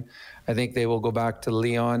line. I think they will go back to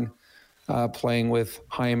Leon playing with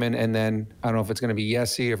Hyman, and then I don't know if it's going to be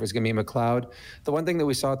Yessi or if it's going to be McLeod. The one thing that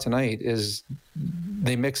we saw tonight is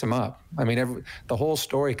they mix them up. I mean, the whole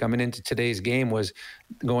story coming into today's game was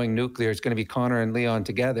going nuclear. It's going to be Connor and Leon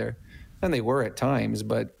together. And they were at times,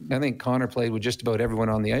 but I think Connor played with just about everyone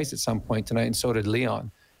on the ice at some point tonight, and so did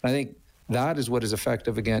Leon. And I think that is what is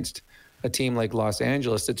effective against a team like Los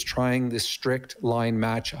Angeles that's trying this strict line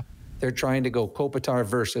matchup. They're trying to go Kopitar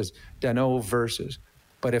versus Danault versus.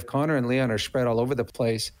 But if Connor and Leon are spread all over the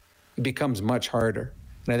place, it becomes much harder.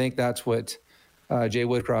 And I think that's what Jay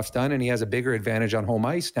Woodcroft's done, and he has a bigger advantage on home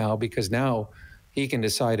ice now because now he can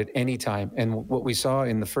decide at any time. And what we saw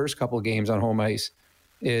in the first couple of games on home ice,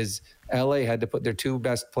 is LA had to put their two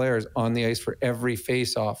best players on the ice for every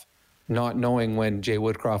face-off, not knowing when Jay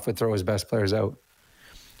Woodcroft would throw his best players out.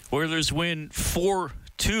 Oilers win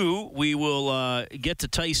 4-2. We will get to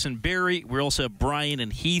Tyson Barrie. We also have Brian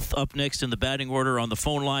and Heath up next in the batting order on the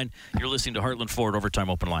phone line. You're listening to Heartland Ford Overtime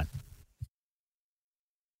Open Line.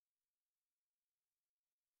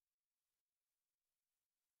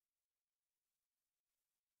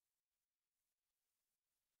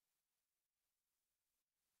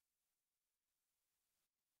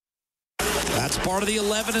 That's part of the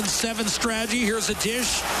 11-7 strategy. Here's a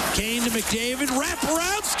dish. Kane to McDavid. Wrap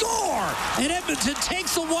around, score! And Edmonton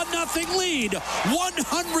takes a 1-0 lead.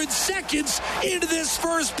 100 seconds into this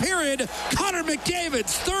first period. Connor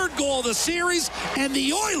McDavid's third goal of the series. And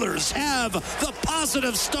the Oilers have the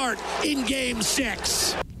positive start in Game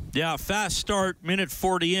 6. Yeah, fast start. Minute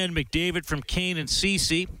 40 in. McDavid from Kane and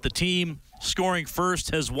Ceci. The team scoring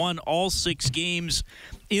first has won all 6 games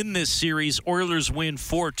in this series. Oilers win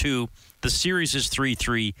 4-2. The series is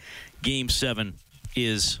 3-3. Game 7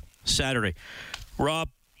 is Saturday. Rob,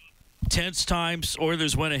 tense times.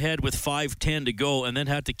 Oilers went ahead with 5:10 to go and then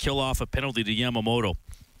had to kill off a penalty to Yamamoto.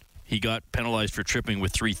 He got penalized for tripping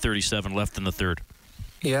with 3:37 left in the third.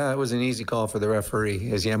 Yeah, it was an easy call for the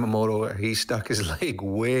referee. As Yamamoto, he stuck his leg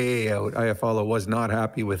way out. Iafallo was not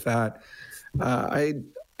happy with that.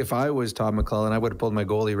 If I was Todd McLellan, I would have pulled my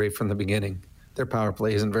goalie right from the beginning. Their power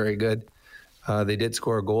play isn't very good. They did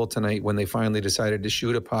score a goal tonight when they finally decided to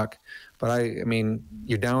shoot a puck. But I mean,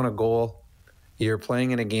 you're down a goal. You're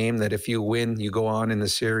playing in a game that if you win, you go on in the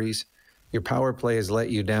series. Your power play has let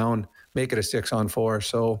you down. Make it a 6-on-4.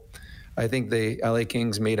 So I think the LA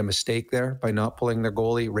Kings made a mistake there by not pulling their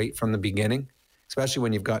goalie right from the beginning, especially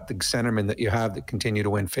when you've got the centermen that you have that continue to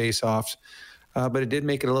win faceoffs. But it did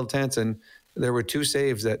make it a little tense, and there were 2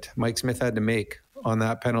 saves that Mike Smith had to make on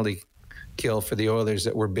that penalty kill for the Oilers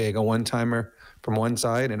that were big. A one-timer from one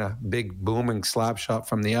side and a big booming slap shot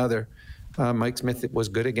from the other. Mike Smith was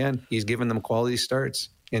good again. He's given them quality starts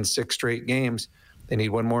in 6 straight games. They need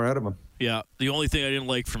one more out of him. Yeah, the only thing I didn't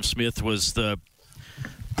like from Smith was the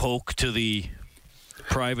poke to the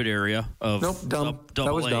private area of dumb.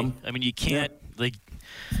 That was dumb. I mean, you can't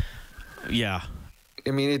yeah.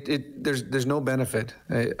 I mean, there's no benefit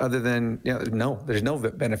other than there's no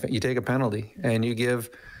benefit. You take a penalty and you give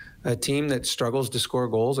a team that struggles to score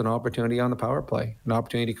goals an opportunity on the power play, an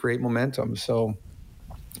opportunity to create momentum. So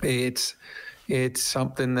it's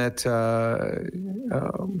something that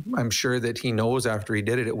I'm sure that he knows after he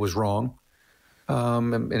did it was wrong.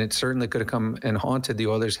 And it certainly could have come and haunted the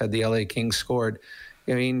Oilers had the LA Kings scored.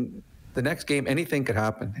 I mean, the next game, anything could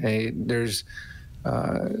happen. Hey, we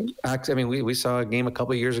saw a game a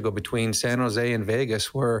couple of years ago between San Jose and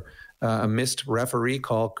Vegas where a missed referee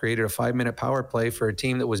call created a 5-minute power play for a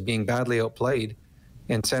team that was being badly outplayed,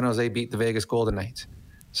 and San Jose beat the Vegas Golden Knights.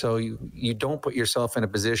 So you don't put yourself in a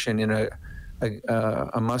position in a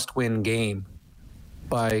must-win game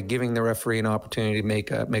by giving the referee an opportunity to make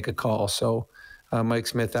a call. So Mike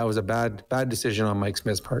Smith, that was a bad decision on Mike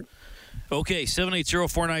Smith's part. Okay,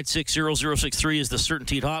 780-496-0063 is the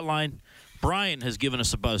Certainteed hotline. Brian has given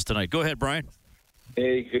us a buzz tonight. Go ahead, Brian.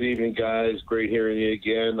 Hey, good evening, guys. Great hearing you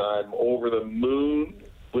again. I'm over the moon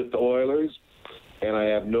with the Oilers, and I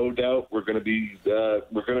have no doubt we're going to be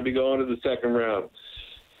going to the second round.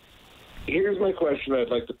 Here's my question I'd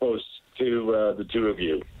like to pose to the two of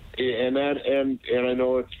you, and I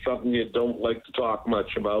know it's something you don't like to talk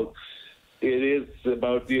much about. It is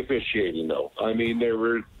about the officiating, though. I mean, there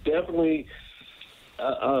were definitely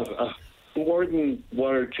more than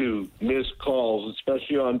 1 or 2 missed calls,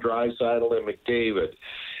 especially on Draisaitl and McDavid.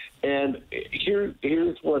 And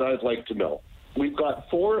here's what I'd like to know. We've got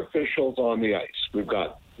 4 officials on the ice.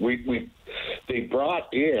 They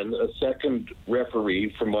brought in a second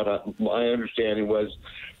referee, from what my understanding was,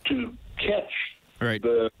 to catch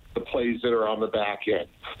the plays that are on the back end.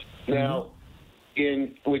 Now,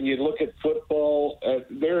 when you look at football,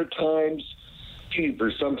 there are times,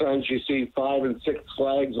 sometimes you see 5 and 6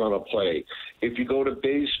 flags on a play. If you go to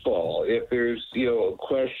baseball, if there's a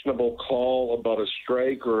questionable call about a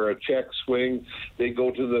strike or a check swing, they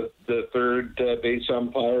go to the third base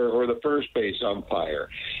umpire or the first base umpire.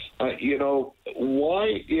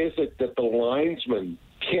 Why is it that the linesmen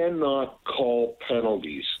cannot call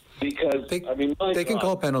penalties? Because they can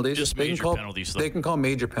call penalties. Just major penalties, though. They can call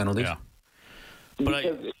major penalties. Yeah.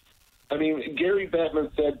 Gary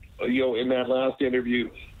Bettman said, in that last interview,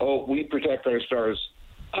 we protect our stars.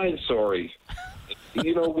 I'm sorry.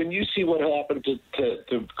 When you see what happened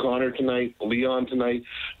to Connor tonight, Leon tonight,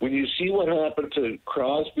 when you see what happened to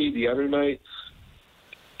Crosby the other night,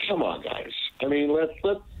 come on, guys. I mean, let's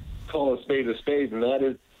call a spade, and that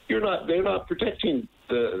is they're not protecting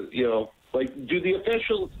the do the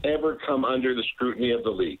officials ever come under the scrutiny of the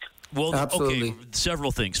league? Well, Absolutely. Okay,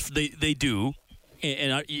 several things. They do.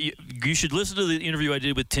 And you should listen to the interview I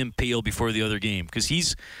did with Tim Peel before the other game, because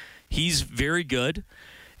he's very good.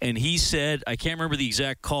 And he said, I can't remember the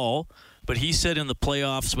exact call, but he said in the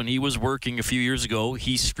playoffs when he was working a few years ago,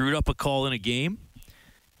 he screwed up a call in a game,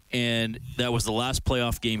 and that was the last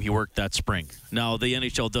playoff game he worked that spring. Now, the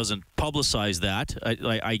NHL doesn't publicize that.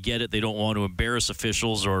 I get it. They don't want to embarrass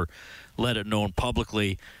officials or let it known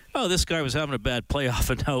publicly. Oh, this guy was having a bad playoff,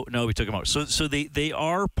 and now we took him out. So they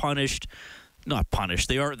are punished. Not punished.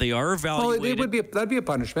 They are evaluated. Well, that'd be a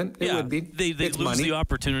punishment. It would be. They lose money. the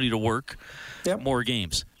opportunity to work more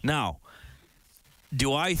games. Now,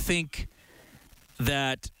 do I think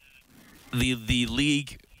that the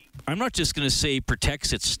league, I'm not just going to say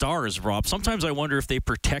protects its stars, Rob. Sometimes I wonder if they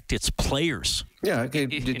protect its players. Yeah, okay.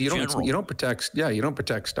 You don't protect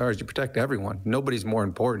stars. You protect everyone. Nobody's more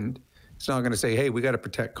important. It's not going to say, hey, we got to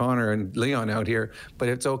protect Connor and Leon out here, but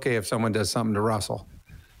it's okay if someone does something to Russell.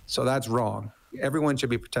 So that's wrong. Everyone should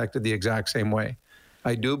be protected the exact same way.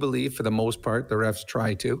 I do believe, for the most part, the refs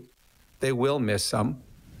try to. They will miss some.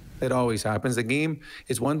 It always happens. The game,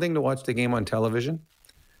 it's one thing to watch the game on television.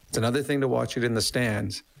 It's another thing to watch it in the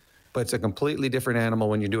stands. But it's a completely different animal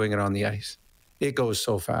when you're doing it on the ice. It goes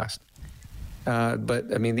so fast.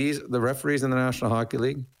 But, I mean, the referees in the National Hockey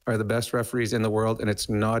League are the best referees in the world, and it's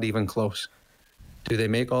not even close. Do they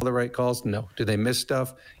make all the right calls? No. Do they miss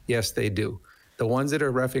stuff? Yes, they do. The ones that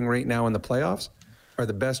are reffing right now in the playoffs are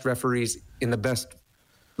the best referees in the best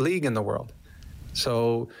league in the world.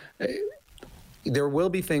 So there will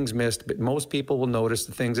be things missed, but most people will notice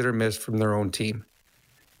the things that are missed from their own team.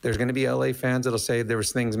 There's going to be LA fans that'll say there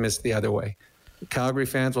was things missed the other way. Calgary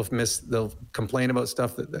fans they'll complain about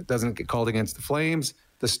stuff that doesn't get called against the Flames.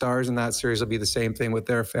 The Stars in that series will be the same thing with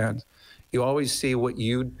their fans. You always see what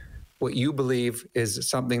you believe is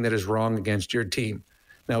something that is wrong against your team.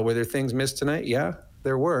 Now, were there things missed tonight? Yeah,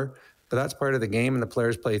 there were. But that's part of the game, and the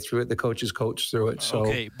players play through it. The coaches coach through it. So.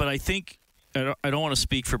 Okay, but I think I don't want to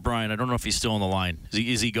speak for Brian. I don't know if he's still on the line.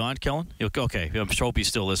 Is he gone, Kellen? Okay, I hope he's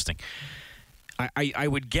still listening. I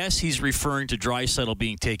would guess he's referring to Draisaitl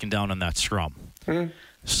being taken down on that scrum. Mm-hmm.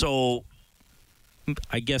 So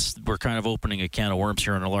I guess we're kind of opening a can of worms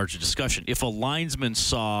here in a larger discussion. If a linesman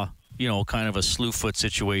saw, kind of a slew foot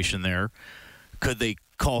situation there, could they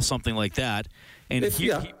call something like that? And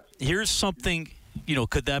here's something,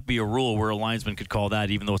 could that be a rule where a linesman could call that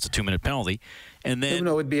even though it's a 2-minute penalty? And then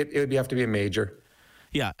it would have to be a major.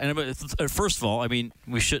 Yeah, and first of all, I mean,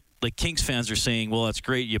 we should, like, Kings fans are saying, well, that's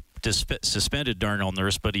great, you suspended Darnell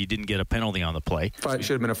Nurse, but he didn't get a penalty on the play. Should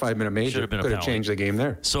have been a 5-minute major. Could have changed the game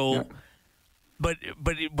there. So, yeah. But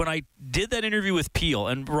when I did that interview with Peel,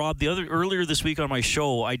 and Rob, earlier this week on my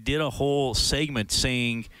show, I did a whole segment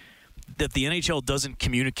saying that the NHL doesn't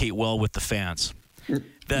communicate well with the fans.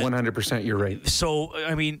 100%, you're right. So,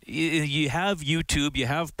 I mean, you have YouTube, you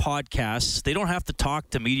have podcasts. They don't have to talk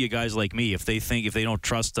to media guys like me if they don't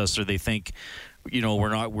trust us or they think, we're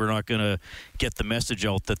not going to get the message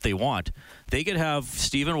out that they want. They could have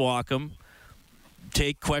Stephen Walkom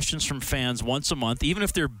take questions from fans once a month, even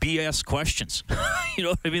if they're BS questions. You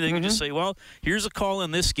know what I mean? They can just say, well, here's a call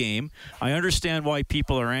in this game. I understand why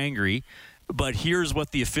people are angry, but here's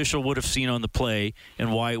what the official would have seen on the play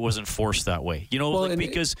and why it wasn't forced that way.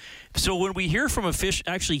 So when we hear from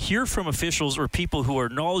officials or people who are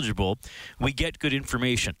knowledgeable, we get good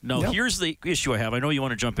information. Now, Here's the issue I have. I know you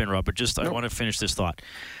want to jump in, Rob, but I want to finish this thought.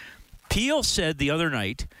 Peel said the other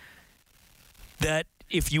night that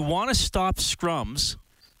if you want to stop scrums,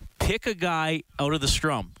 pick a guy out of the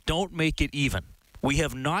scrum. Don't make it even. We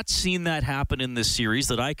have not seen that happen in this series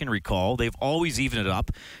that I can recall. They've always evened it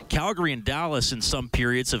up. Calgary and Dallas in some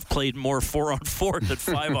periods have played more 4-on-4 than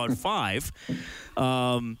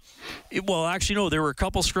 5-on-5. There were a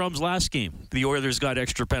couple scrums last game. The Oilers got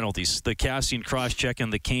extra penalties. The Kassian cross-check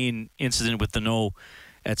and the Kane incident with the no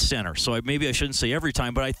at center. So maybe I shouldn't say every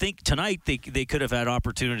time, but I think tonight they could have had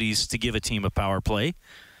opportunities to give a team a power play.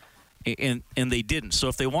 And they didn't. So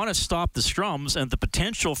if they want to stop the scrums and the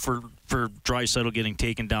potential for Draisaitl getting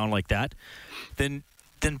taken down like that, then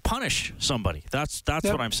punish somebody. That's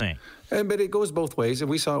what I'm saying. But it goes both ways. And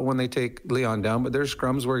we saw it when they take Leon down. But there's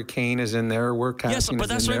scrums where Kane is in there, where Kassian is in there. Yes, but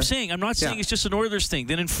that's what I'm saying. I'm not saying it's just an Oilers thing.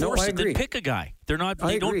 Then enforce it. Then pick a guy. They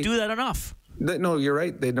don't do that enough. No, you're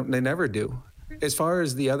right. They never do. As far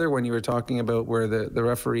as the other one you were talking about, where the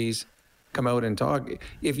referees come out and talk.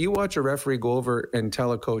 If you watch a referee go over and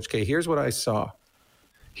tell a coach, okay, here's what I saw.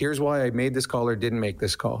 Here's why I made this call or didn't make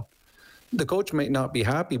this call. The coach might not be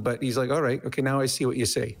happy, but he's like, all right, okay, now I see what you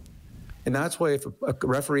say. And that's why if a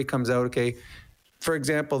referee comes out, okay, for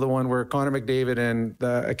example, the one where Connor McDavid and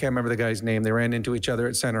I can't remember the guy's name, they ran into each other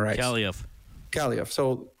at center ice. Kaliev.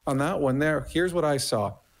 So on that one there, here's what I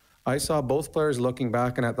saw. I saw both players looking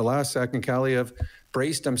back, and at the last second, Kaliev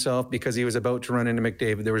braced himself because he was about to run into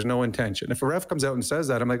McDavid. There was no intention. If a ref comes out and says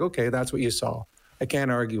that, I'm like, okay, that's what you saw. I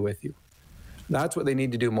can't argue with you. That's what they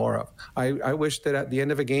need to do more of. I wish that at the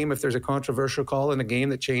end of a game, if there's a controversial call in a game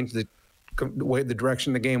that changed the way the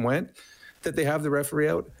direction the game went, that they have the referee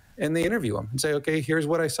out and they interview him and say, okay, here's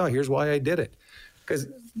what I saw. Here's why I did it. Because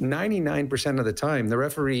 99% of the time, the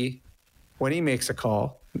referee, when he makes a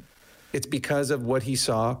call, it's because of what he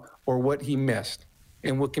saw or what he missed,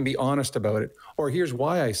 and what can be honest about it. Or here's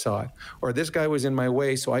why I saw it. Or this guy was in my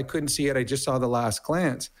way, so I couldn't see it. I just saw the last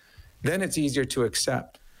glance. Then it's easier to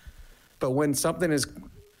accept. But when something is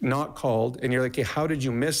not called and you're like, okay, how did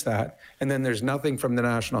you miss that? And then there's nothing from the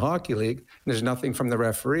National Hockey League, and there's nothing from the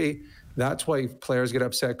referee. That's why players get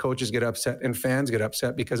upset, coaches get upset, and fans get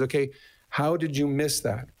upset because, okay, how did you miss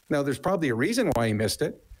that? Now, there's probably a reason why you missed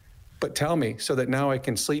it, but tell me so that now I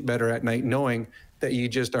can sleep better at night knowing that you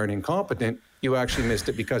just aren't incompetent. You actually missed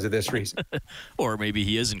it because of this reason. Or maybe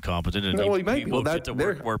he is incompetent and he might be. Won't get to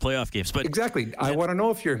more playoff games. But exactly. I want to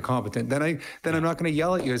know if you're incompetent. Then I'm not going to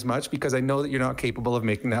yell at you as much because I know that you're not capable of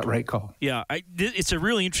making that right call. Yeah, it's a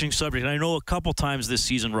really interesting subject. And I know a couple times this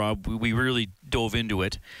season, Rob, we really dove into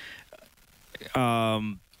it.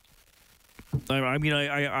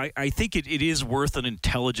 I think it is worth an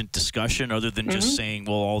intelligent discussion other than just saying,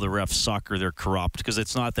 well, all the refs suck or they're corrupt, because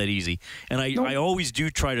it's not that easy. And I always do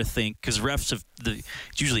try to think, because refs it's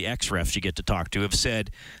usually ex-refs you get to talk to, have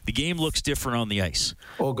said the game looks different on the ice.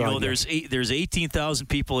 Oh, God, there's 18,000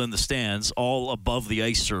 people in the stands, all above the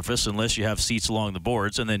ice surface, unless you have seats along the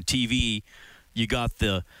boards, and then TV, you got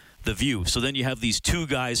the view. So then you have these two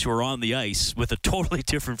guys who are on the ice with a totally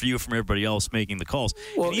different view from everybody else making the calls.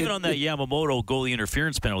 Well, and even on that Yamamoto goalie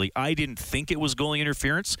interference penalty, I didn't think it was goalie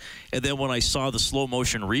interference. And then when I saw the slow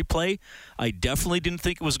motion replay, I definitely didn't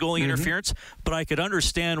think it was goalie interference. But I could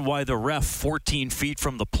understand why the ref 14 feet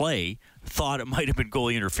from the play thought it might have been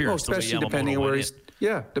goalie interference. Well, especially depending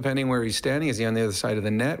where he's standing. Is he on the other side of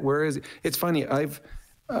the net? Where is he? It's funny. I've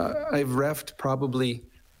reffed probably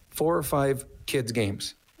 4 or 5 kids'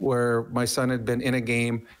 games where my son had been in a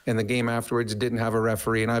game and the game afterwards didn't have a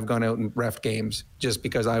referee, and I've gone out and reffed games just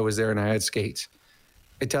because I was there and I had skates.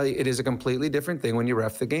 I tell you, it is a completely different thing when you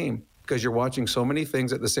ref the game because you're watching so many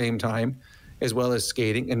things at the same time, as well as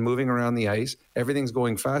skating and moving around the ice. Everything's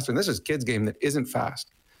going faster. And this is a kid's game that isn't fast.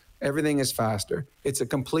 Everything is faster. It's a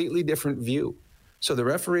completely different view. So the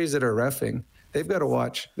referees that are reffing, they've got to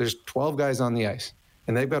watch. There's 12 guys on the ice.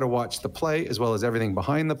 And they've got to watch the play as well as everything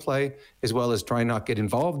behind the play, as well as try not get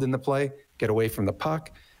involved in the play, get away from the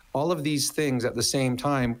puck. All of these things at the same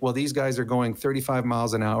time. Well, these guys are going 35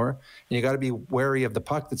 miles an hour, and you got to be wary of the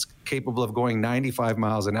puck that's capable of going 95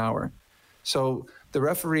 miles an hour. So the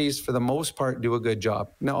referees, for the most part, do a good job.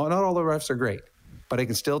 Now, not all the refs are great, but I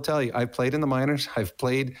can still tell you, I've played in the minors. I've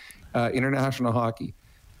played international hockey.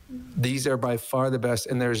 These are by far the best,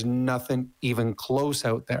 and there's nothing even close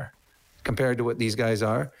out there compared to what these guys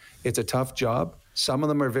are. It's a tough job. Some of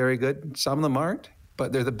them are very good. Some of them aren't,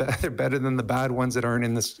 but they're better than the bad ones that aren't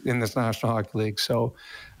in this National Hockey League. So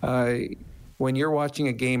when you're watching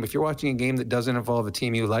a game, if you're watching a game that doesn't involve a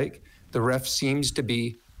team you like, the ref seems to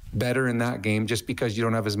be better in that game just because you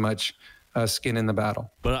don't have as much skin in the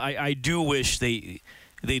battle. But I do wish they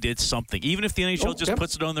did something, even if the NHL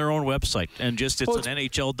puts it on their own website and just it's an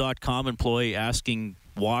NHL.com employee asking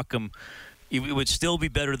Wacom. It would still be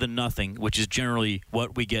better than nothing, which is generally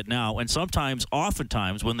what we get now. And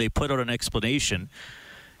oftentimes, when they put out an explanation,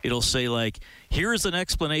 it'll say, like, here's an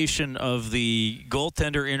explanation of the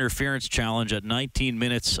goaltender interference challenge at 19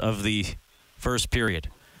 minutes of the first period.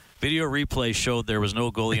 Video replay showed there was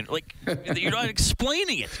no goalie. You're not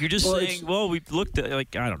explaining it. You're just saying, well, we looked at,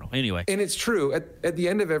 I don't know. Anyway. And it's true. At the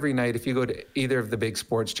end of every night, if you go to either of the big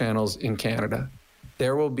sports channels in Canada,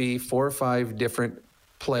 there will be 4 or 5 different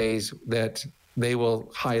plays that they will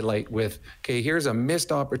highlight with, okay, here's a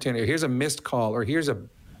missed opportunity, or here's a missed call, or here's a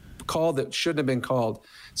call that shouldn't have been called.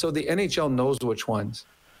 So the NHL knows which ones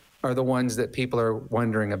are the ones that people are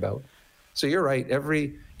wondering about. So you're right.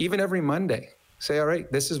 Even every Monday, say, all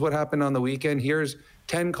right, this is what happened on the weekend. Here's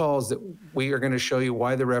 10 calls that we are going to show you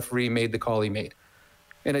why the referee made the call he made.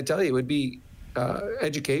 And I tell you, it would be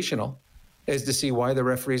educational as to see why the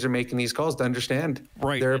referees are making these calls, to understand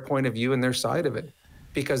their point of view and their side of it.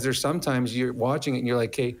 Because there's sometimes you're watching it and you're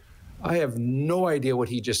like, hey, I have no idea what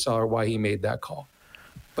he just saw or why he made that call.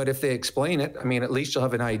 But if they explain it, I mean, at least you'll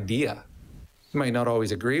have an idea. You might not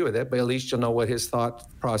always agree with it, but at least you'll know what his thought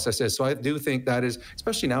process is. So I do think that is,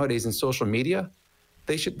 especially nowadays in social media,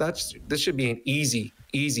 this should be an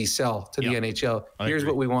easy sell to the NHL. Here's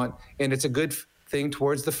what we want. And it's a good thing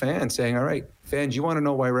towards the fans, saying, all right, fans, you want to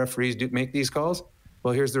know why referees make these calls?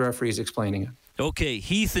 Well, here's the referees explaining it. Okay,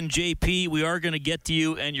 Heath and JP, we are going to get to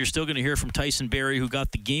you, and you're still going to hear from Tyson Barrie, who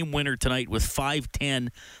got the game winner tonight with 5:10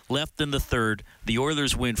 left in the third. The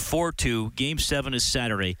Oilers win 4-2. Game 7 is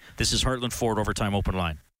Saturday. This is Heartland Ford Overtime Open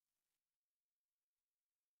Line.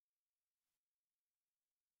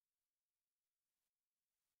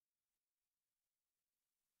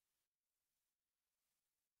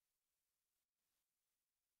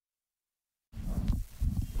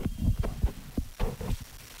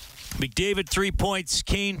 McDavid, 3 points.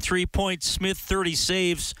 Kane, 3 points. Smith, 30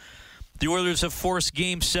 saves. The Oilers have forced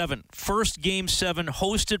Game 7. First Game 7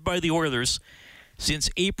 hosted by the Oilers since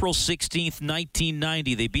April 16th,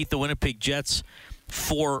 1990. They beat the Winnipeg Jets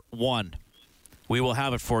 4-1. We will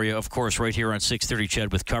have it for you, of course, right here on 6:30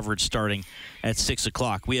 CHED with coverage starting at 6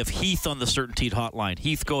 o'clock. We have Heath on the Certainteed hotline.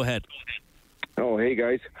 Heath, go ahead. Oh, hey,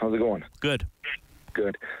 guys. How's it going? Good.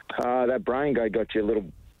 Good. That Brian guy got you a little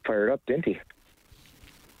fired up, didn't he?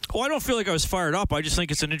 Oh, I don't feel like I was fired up. I just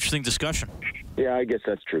think it's an interesting discussion. Yeah, I guess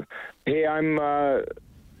that's true. Hey, I'm going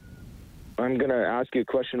to ask you a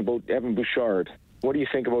question about Evan Bouchard. What do you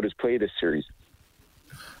think about his play this series?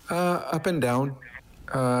 Up and down.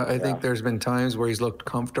 I think there's been times where he's looked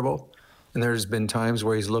comfortable, and there's been times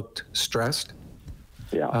where he's looked stressed.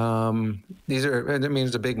 Yeah.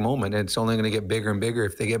 It's a big moment. It's only going to get bigger and bigger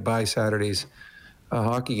if they get by Saturday's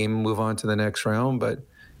hockey game and move on to the next round. But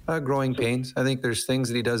growing pains. I think there's things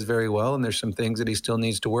that he does very well, and there's some things that he still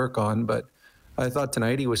needs to work on. But I thought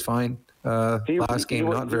tonight he was fine. Last game,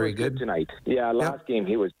 not very good tonight. Yeah, last game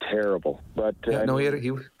he was terrible. But for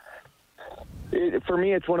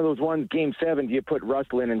me, it's one of those ones. Game 7, do you put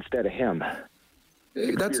Russell in instead of him?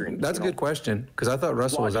 That's a good question, because I thought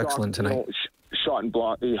Russell was excellent tonight. Shot and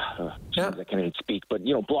block. I can't even speak, but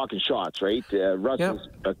blocking shots, right? Russell's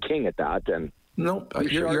a king at that, and. No,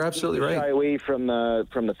 you're absolutely right. Shy away from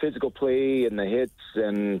the physical play and the hits,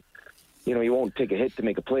 and he won't take a hit to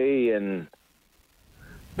make a play. And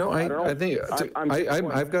I think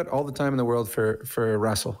I've got all the time in the world for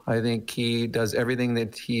Russell. I think he does everything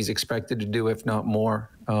that he's expected to do, if not more.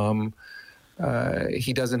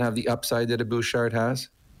 He doesn't have the upside that a Bouchard has,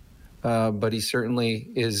 but he certainly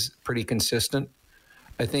is pretty consistent.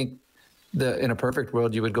 I think. In a perfect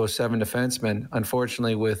world, you would go 7 defensemen.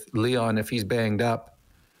 Unfortunately, with Leon, if he's banged up,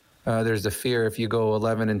 there's the fear if you go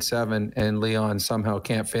 11-7 and Leon somehow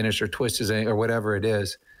can't finish or twists his ankle or whatever it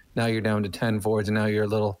is, now you're down to 10 forwards and now you're a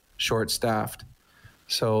little short-staffed.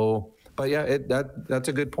 So, but yeah, that's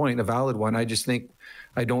a good point, a valid one. I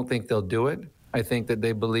don't think they'll do it. I think that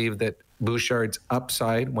they believe that Bouchard's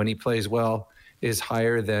upside when he plays well is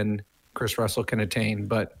higher than Chris Russell can attain,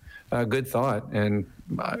 but. Good thought. And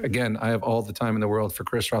again, I have all the time in the world for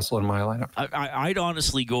Chris Russell in my lineup. I'd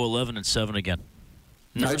honestly go 11-7 again.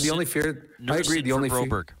 I agree. The only fear.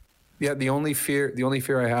 Yeah, the only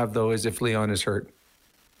fear I have though is if Leon is hurt,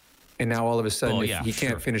 and now all of a sudden if he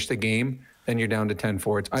can't finish the game, then you're down to 10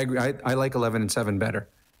 forwards. I agree. I like 11-7 better.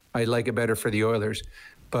 I like it better for the Oilers,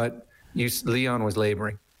 but Leon was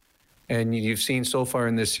laboring, and you've seen so far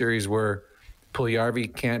in this series where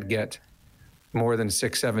Puljujarvi can't get more than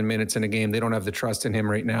 6-7 minutes in a game. They don't have the trust in him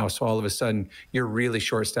right now. So all of a sudden, you're really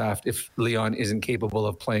short-staffed if Leon isn't capable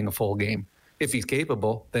of playing a full game. If he's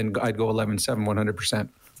capable, then I'd go 11-7, 100%.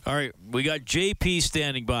 All right, we got JP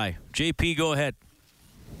standing by. JP, go ahead.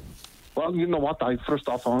 Well, you know what? First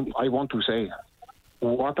off, I want to say,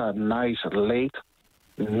 what a nice late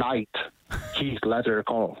night Heath Ledger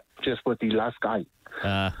call just with the last guy.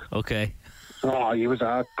 Okay. Oh, he was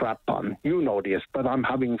a crap pun. You know this, but I'm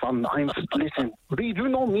having fun. Listen, Reed, you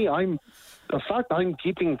know me. The fact I'm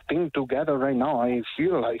keeping things together right now, I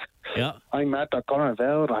feel like I'm at a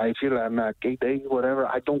Carnival. I feel I'm at Gay Day, whatever.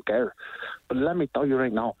 I don't care. But let me tell you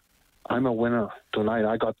right now, I'm a winner tonight.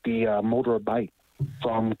 I got the motorbike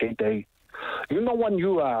from Gay Day. You know when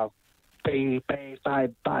you pay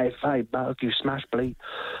 $5, you smash play.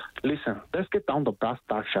 Listen, let's get down to brass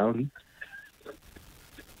tacks, shall we?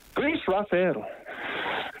 Chris Raphael,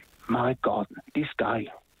 my God, this guy,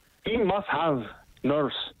 he must have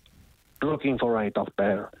nurse looking for right up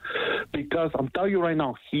there. Because I'm telling you right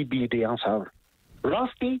now, he be the answer.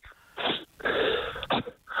 Rusty,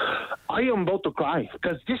 I am about to cry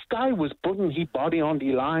because this guy was putting his body on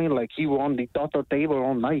the line like he won the doctor table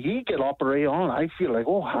all night. He get operated on. I feel like,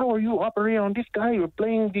 oh, how are you operating on this guy? You're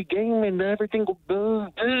playing the game and everything goes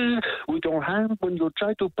with your hand when you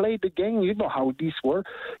try to play the game. You know how this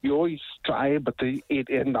works. You always try, but it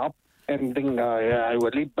end up ending.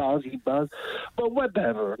 He buzz. But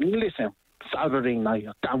whatever. Listen, Saturday night,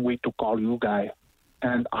 I can't wait to call you guys.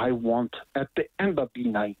 And I want, at the end of the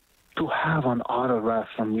night, to have an autograph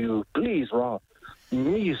from you. Please, Rob.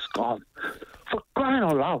 Me is gone. For crying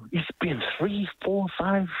out loud, it's been 3, 4,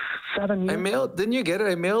 5, 7 years. Didn't you get it?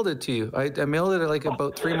 I mailed it to you. I mailed it like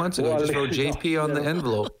about 3 months ago. I just wrote JP on the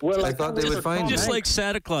envelope. I thought they would find just me. like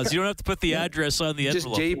Santa Claus. You don't have to put the address on the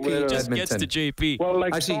envelope. Just JP just Edmonton. gets to JP. Well,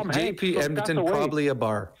 like Actually, Tom JP Hanks Edmonton, probably a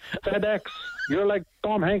bar. FedEx. You're like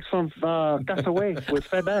Tom Hanks from Castaway with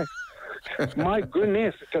FedEx. My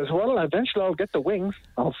goodness. Because, eventually I'll get the wings.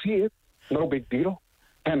 I'll see it. No big deal.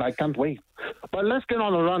 And I can't wait. But let's get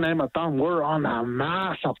on the run, Edmonton. We're on a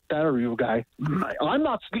massive terror, you guys. I'm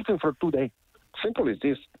not sleeping for 2 days. Simple as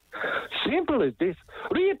this.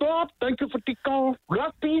 Read up. Thank you for the call.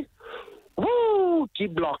 Rusty. Woo!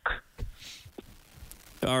 Keep block.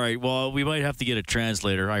 All right, well, we might have to get a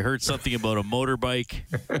translator. I heard something about a motorbike,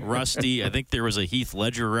 Rusty. I think there was a Heath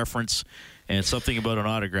Ledger reference and something about an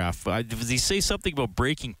autograph. Did he say something about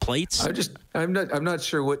breaking plates? I'm not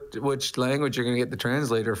sure which language you're going to get the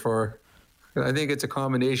translator for. I think it's a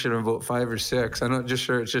combination of about 5 or 6. I'm not just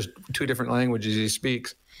sure it's just 2 different languages he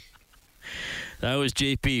speaks. That was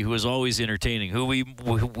JP, who is always entertaining, who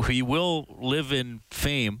we will live in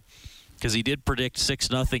fame. Because he did predict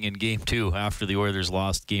 6-0 in Game 2 after the Oilers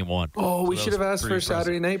lost Game 1. Oh, we should have asked for a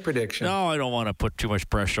Saturday night prediction. No, I don't want to put too much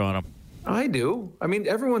pressure on him. I do. I mean,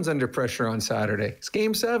 everyone's under pressure on Saturday. It's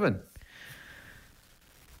Game 7.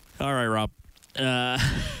 All right, Rob.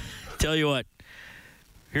 Tell you what.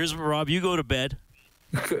 Here's Rob. You go to bed.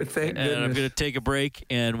 Good, thank goodness. And I'm going to take a break,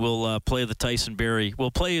 and we'll play the Tyson Barrie.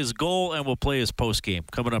 We'll play his goal, and we'll play his post-game.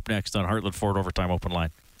 Coming up next on Heartland Ford Overtime Open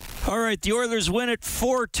Line. All right, the Oilers win it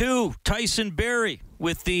 4-2. Tyson Barrie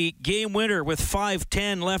with the game winner with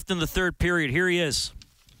 5:10 left in the third period. Here he is.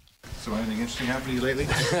 So anything interesting happened to you lately?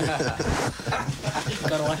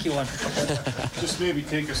 Got a lucky one. Just maybe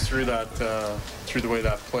take us through that, through the way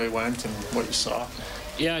that play went and what you saw.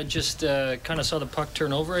 Yeah, I just kind of saw the puck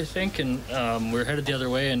turn over, I think, and we were headed the other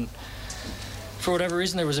way, and for whatever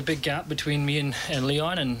reason, there was a big gap between me and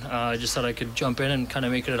Leon, and I just thought I could jump in and kind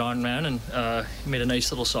of make it an on man, and he made a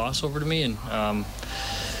nice little sauce over to me, and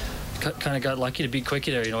kind of got lucky to beat Quickie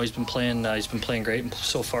there. You know, he's been playing great and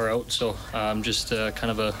so far out, so just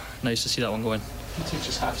kind of nice to see that one go in. Can you take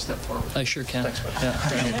just half a step forward? I sure can. Thanks, buddy.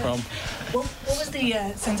 Yeah, no problem. What was the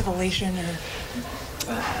sense of elation or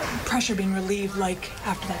pressure being relieved like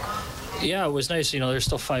after that goal? Yeah, it was nice. You know, there's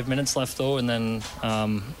still 5 minutes left though, and then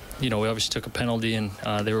you know, we obviously took a penalty, and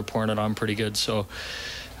they were pouring it on pretty good. So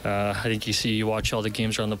I think you watch all the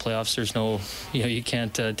games around the playoffs. There's no, you know, you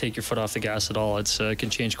can't take your foot off the gas at all. It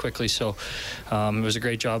can change quickly. So it was a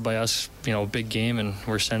great job by us. You know, big game, and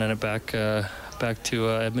we're sending it back to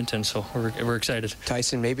Edmonton. So we're excited.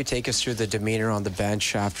 Tyson, maybe take us through the demeanor on the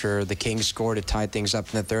bench after the Kings scored to tie things up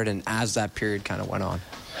in the third, and as that period kind of went on.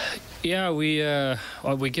 Yeah, we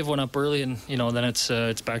give one up early, and you know, then it's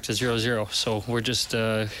back to 0-0. So we're just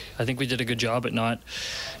I think we did a good job at not,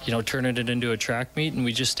 you know, turning it into a track meet, and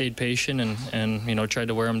we just stayed patient and you know, tried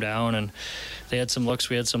to wear them down. And they had some looks,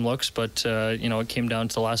 we had some looks, but you know, it came down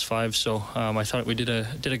to the last 5. So I thought we did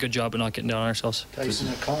a good job at not getting down on ourselves. Tyson,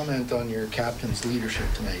 a comment on your captain's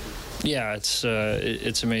leadership tonight. Yeah,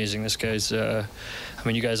 it's amazing. This guy's. I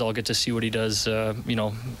mean, you guys all get to see what he does, you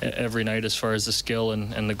know, every night as far as the skill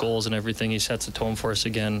and the goals and everything. He sets the tone for us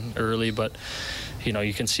again early, but, you know,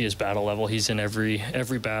 you can see his battle level. He's in every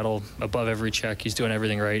battle, above every check. He's doing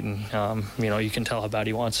everything right, and, you know, you can tell how bad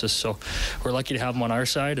he wants us. So we're lucky to have him on our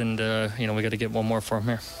side, and, you know, we got to get one more for him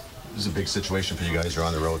here. This is a big situation for you guys. You're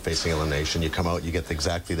on the road facing elimination. You come out, you get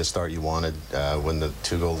exactly the start you wanted. When the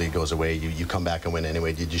 2-goal lead goes away, you come back and win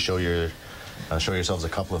anyway. Did you show yourselves a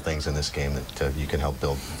couple of things in this game that you can help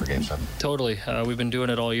build for Game 7? Totally. We've been doing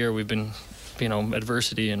it all year. We've been, you know,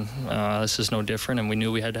 adversity, and this is no different. And we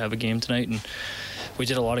knew we had to have a game tonight, and we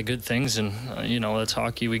did a lot of good things. And you know, that's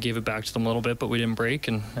hockey. We gave it back to them a little bit, but we didn't break,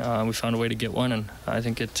 and we found a way to get one. And I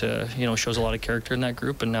think it, you know, shows a lot of character in that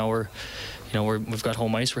group. And now we've got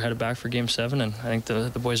home ice. We're headed back for Game 7, and I think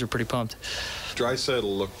the boys are pretty pumped. Draisaitl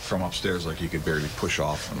looked from upstairs like he could barely push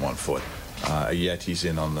off on one foot. Yet he's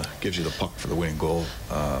gives you the puck for the winning goal.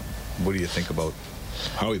 What do you think about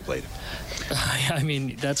how he played. I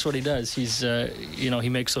mean, that's what he does. He's, he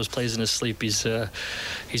makes those plays in his sleep. He's a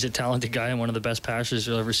talented guy and one of the best passers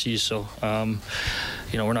you'll ever see. So,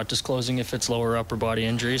 we're not disclosing if it's lower upper body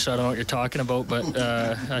injury, so I don't know what you're talking about. But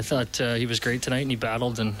I thought he was great tonight, and he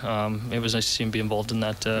battled, and it was nice to see him be involved in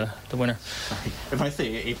that, the winner. If I say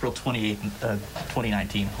April 28,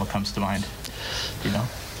 2019, what comes to mind?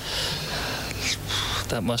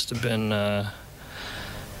 That must have been...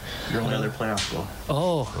 Your only other playoff goal.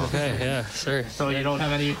 Oh, okay, yeah, sorry. So you don't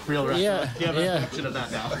have any real record? Yeah, you have a recollection of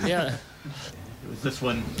that now? Yeah. It was this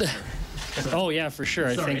one. Oh, yeah, for sure.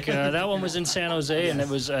 I think that one was in San Jose, and it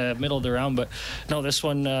was middle of the round. But, no, this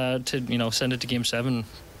one, to, send it to Game 7,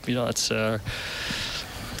 it's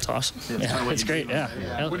awesome. Yeah, it's great,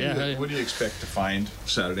 yeah. What do you expect to find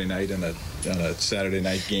Saturday night on a Saturday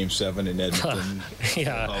night Game 7 in Edmonton?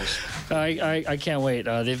 Yeah, I can't wait.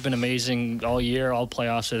 They've been amazing all year, all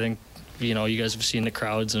playoffs. I think, you guys have seen the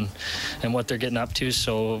crowds and what they're getting up to,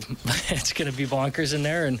 so it's going to be bonkers in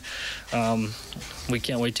there, and we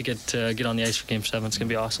can't wait to get on the ice for Game 7. It's going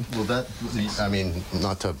to be awesome. Well,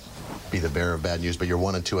 not to be the bearer of bad news, but you're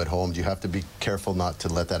 1-2 at home. Do you have to be careful not to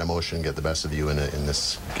let that emotion get the best of you in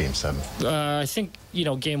this Game 7? I think,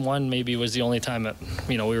 Game 1 maybe was the only time that,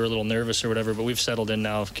 we were a little nervous or whatever, but we've settled in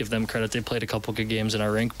now. Give them credit. They played a couple good games in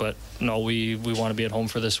our rink, but no, we want to be at home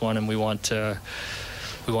for this one, and we want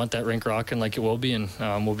that rink rocking like it will be, and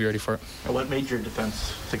we'll be ready for it. What made your defense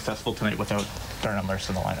successful tonight without Darnell Nurse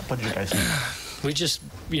in the lineup? What did you guys do? We just,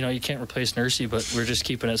 you can't replace Nursey, but we're just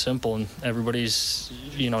keeping it simple, and everybody's,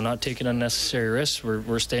 not taking unnecessary risks.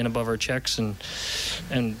 We're staying above our checks, and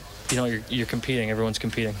you're competing. Everyone's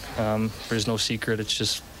competing. There's no secret. It's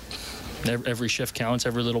just every shift counts,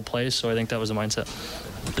 every little play. So I think that was the mindset.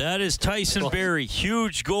 That is Tyson Barrie.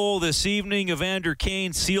 Huge goal this evening. Evander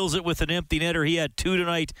Kane seals it with an empty netter. He had 2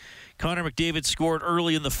 tonight. Connor McDavid scored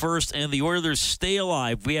early in the first, and the Oilers stay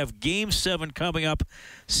alive. We have Game 7 coming up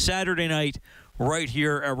Saturday night right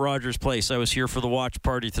here at Rogers Place. I was here for the watch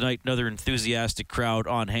party tonight. Another enthusiastic crowd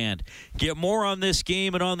on hand. Get more on this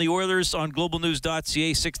game and on the Oilers on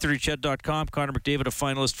globalnews.ca, 630ched.com. Connor McDavid, a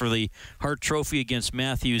finalist for the Hart Trophy against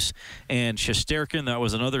Matthews and Shesterkin. That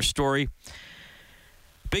was another story.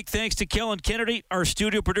 Big thanks to Kellen Kennedy, our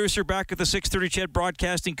studio producer, back at the 630 Ched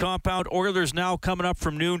Broadcasting Compound. Oilers now coming up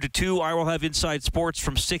from noon to 2. I will have Inside Sports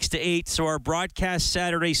from 6 to 8. So our broadcast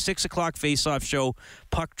Saturday, 6 o'clock face-off show,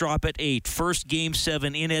 puck drop at 8. First Game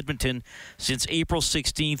 7 in Edmonton since April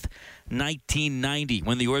 16th, 1990,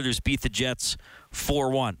 when the Oilers beat the Jets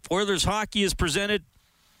 4-1. Oilers hockey is presented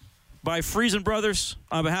by Friesen Brothers.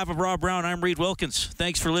 On behalf of Rob Brown, I'm Reed Wilkins.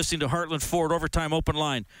 Thanks for listening to Heartland Ford Overtime Open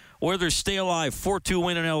Line. Oilers stay alive. 4-2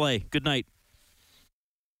 win in L.A. Good night.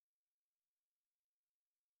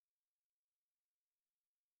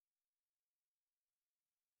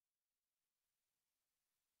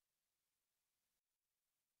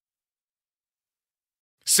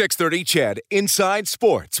 .630 Ched Inside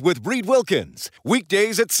Sports with Reed Wilkins.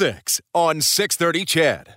 Weekdays at 6 on 630 Ched.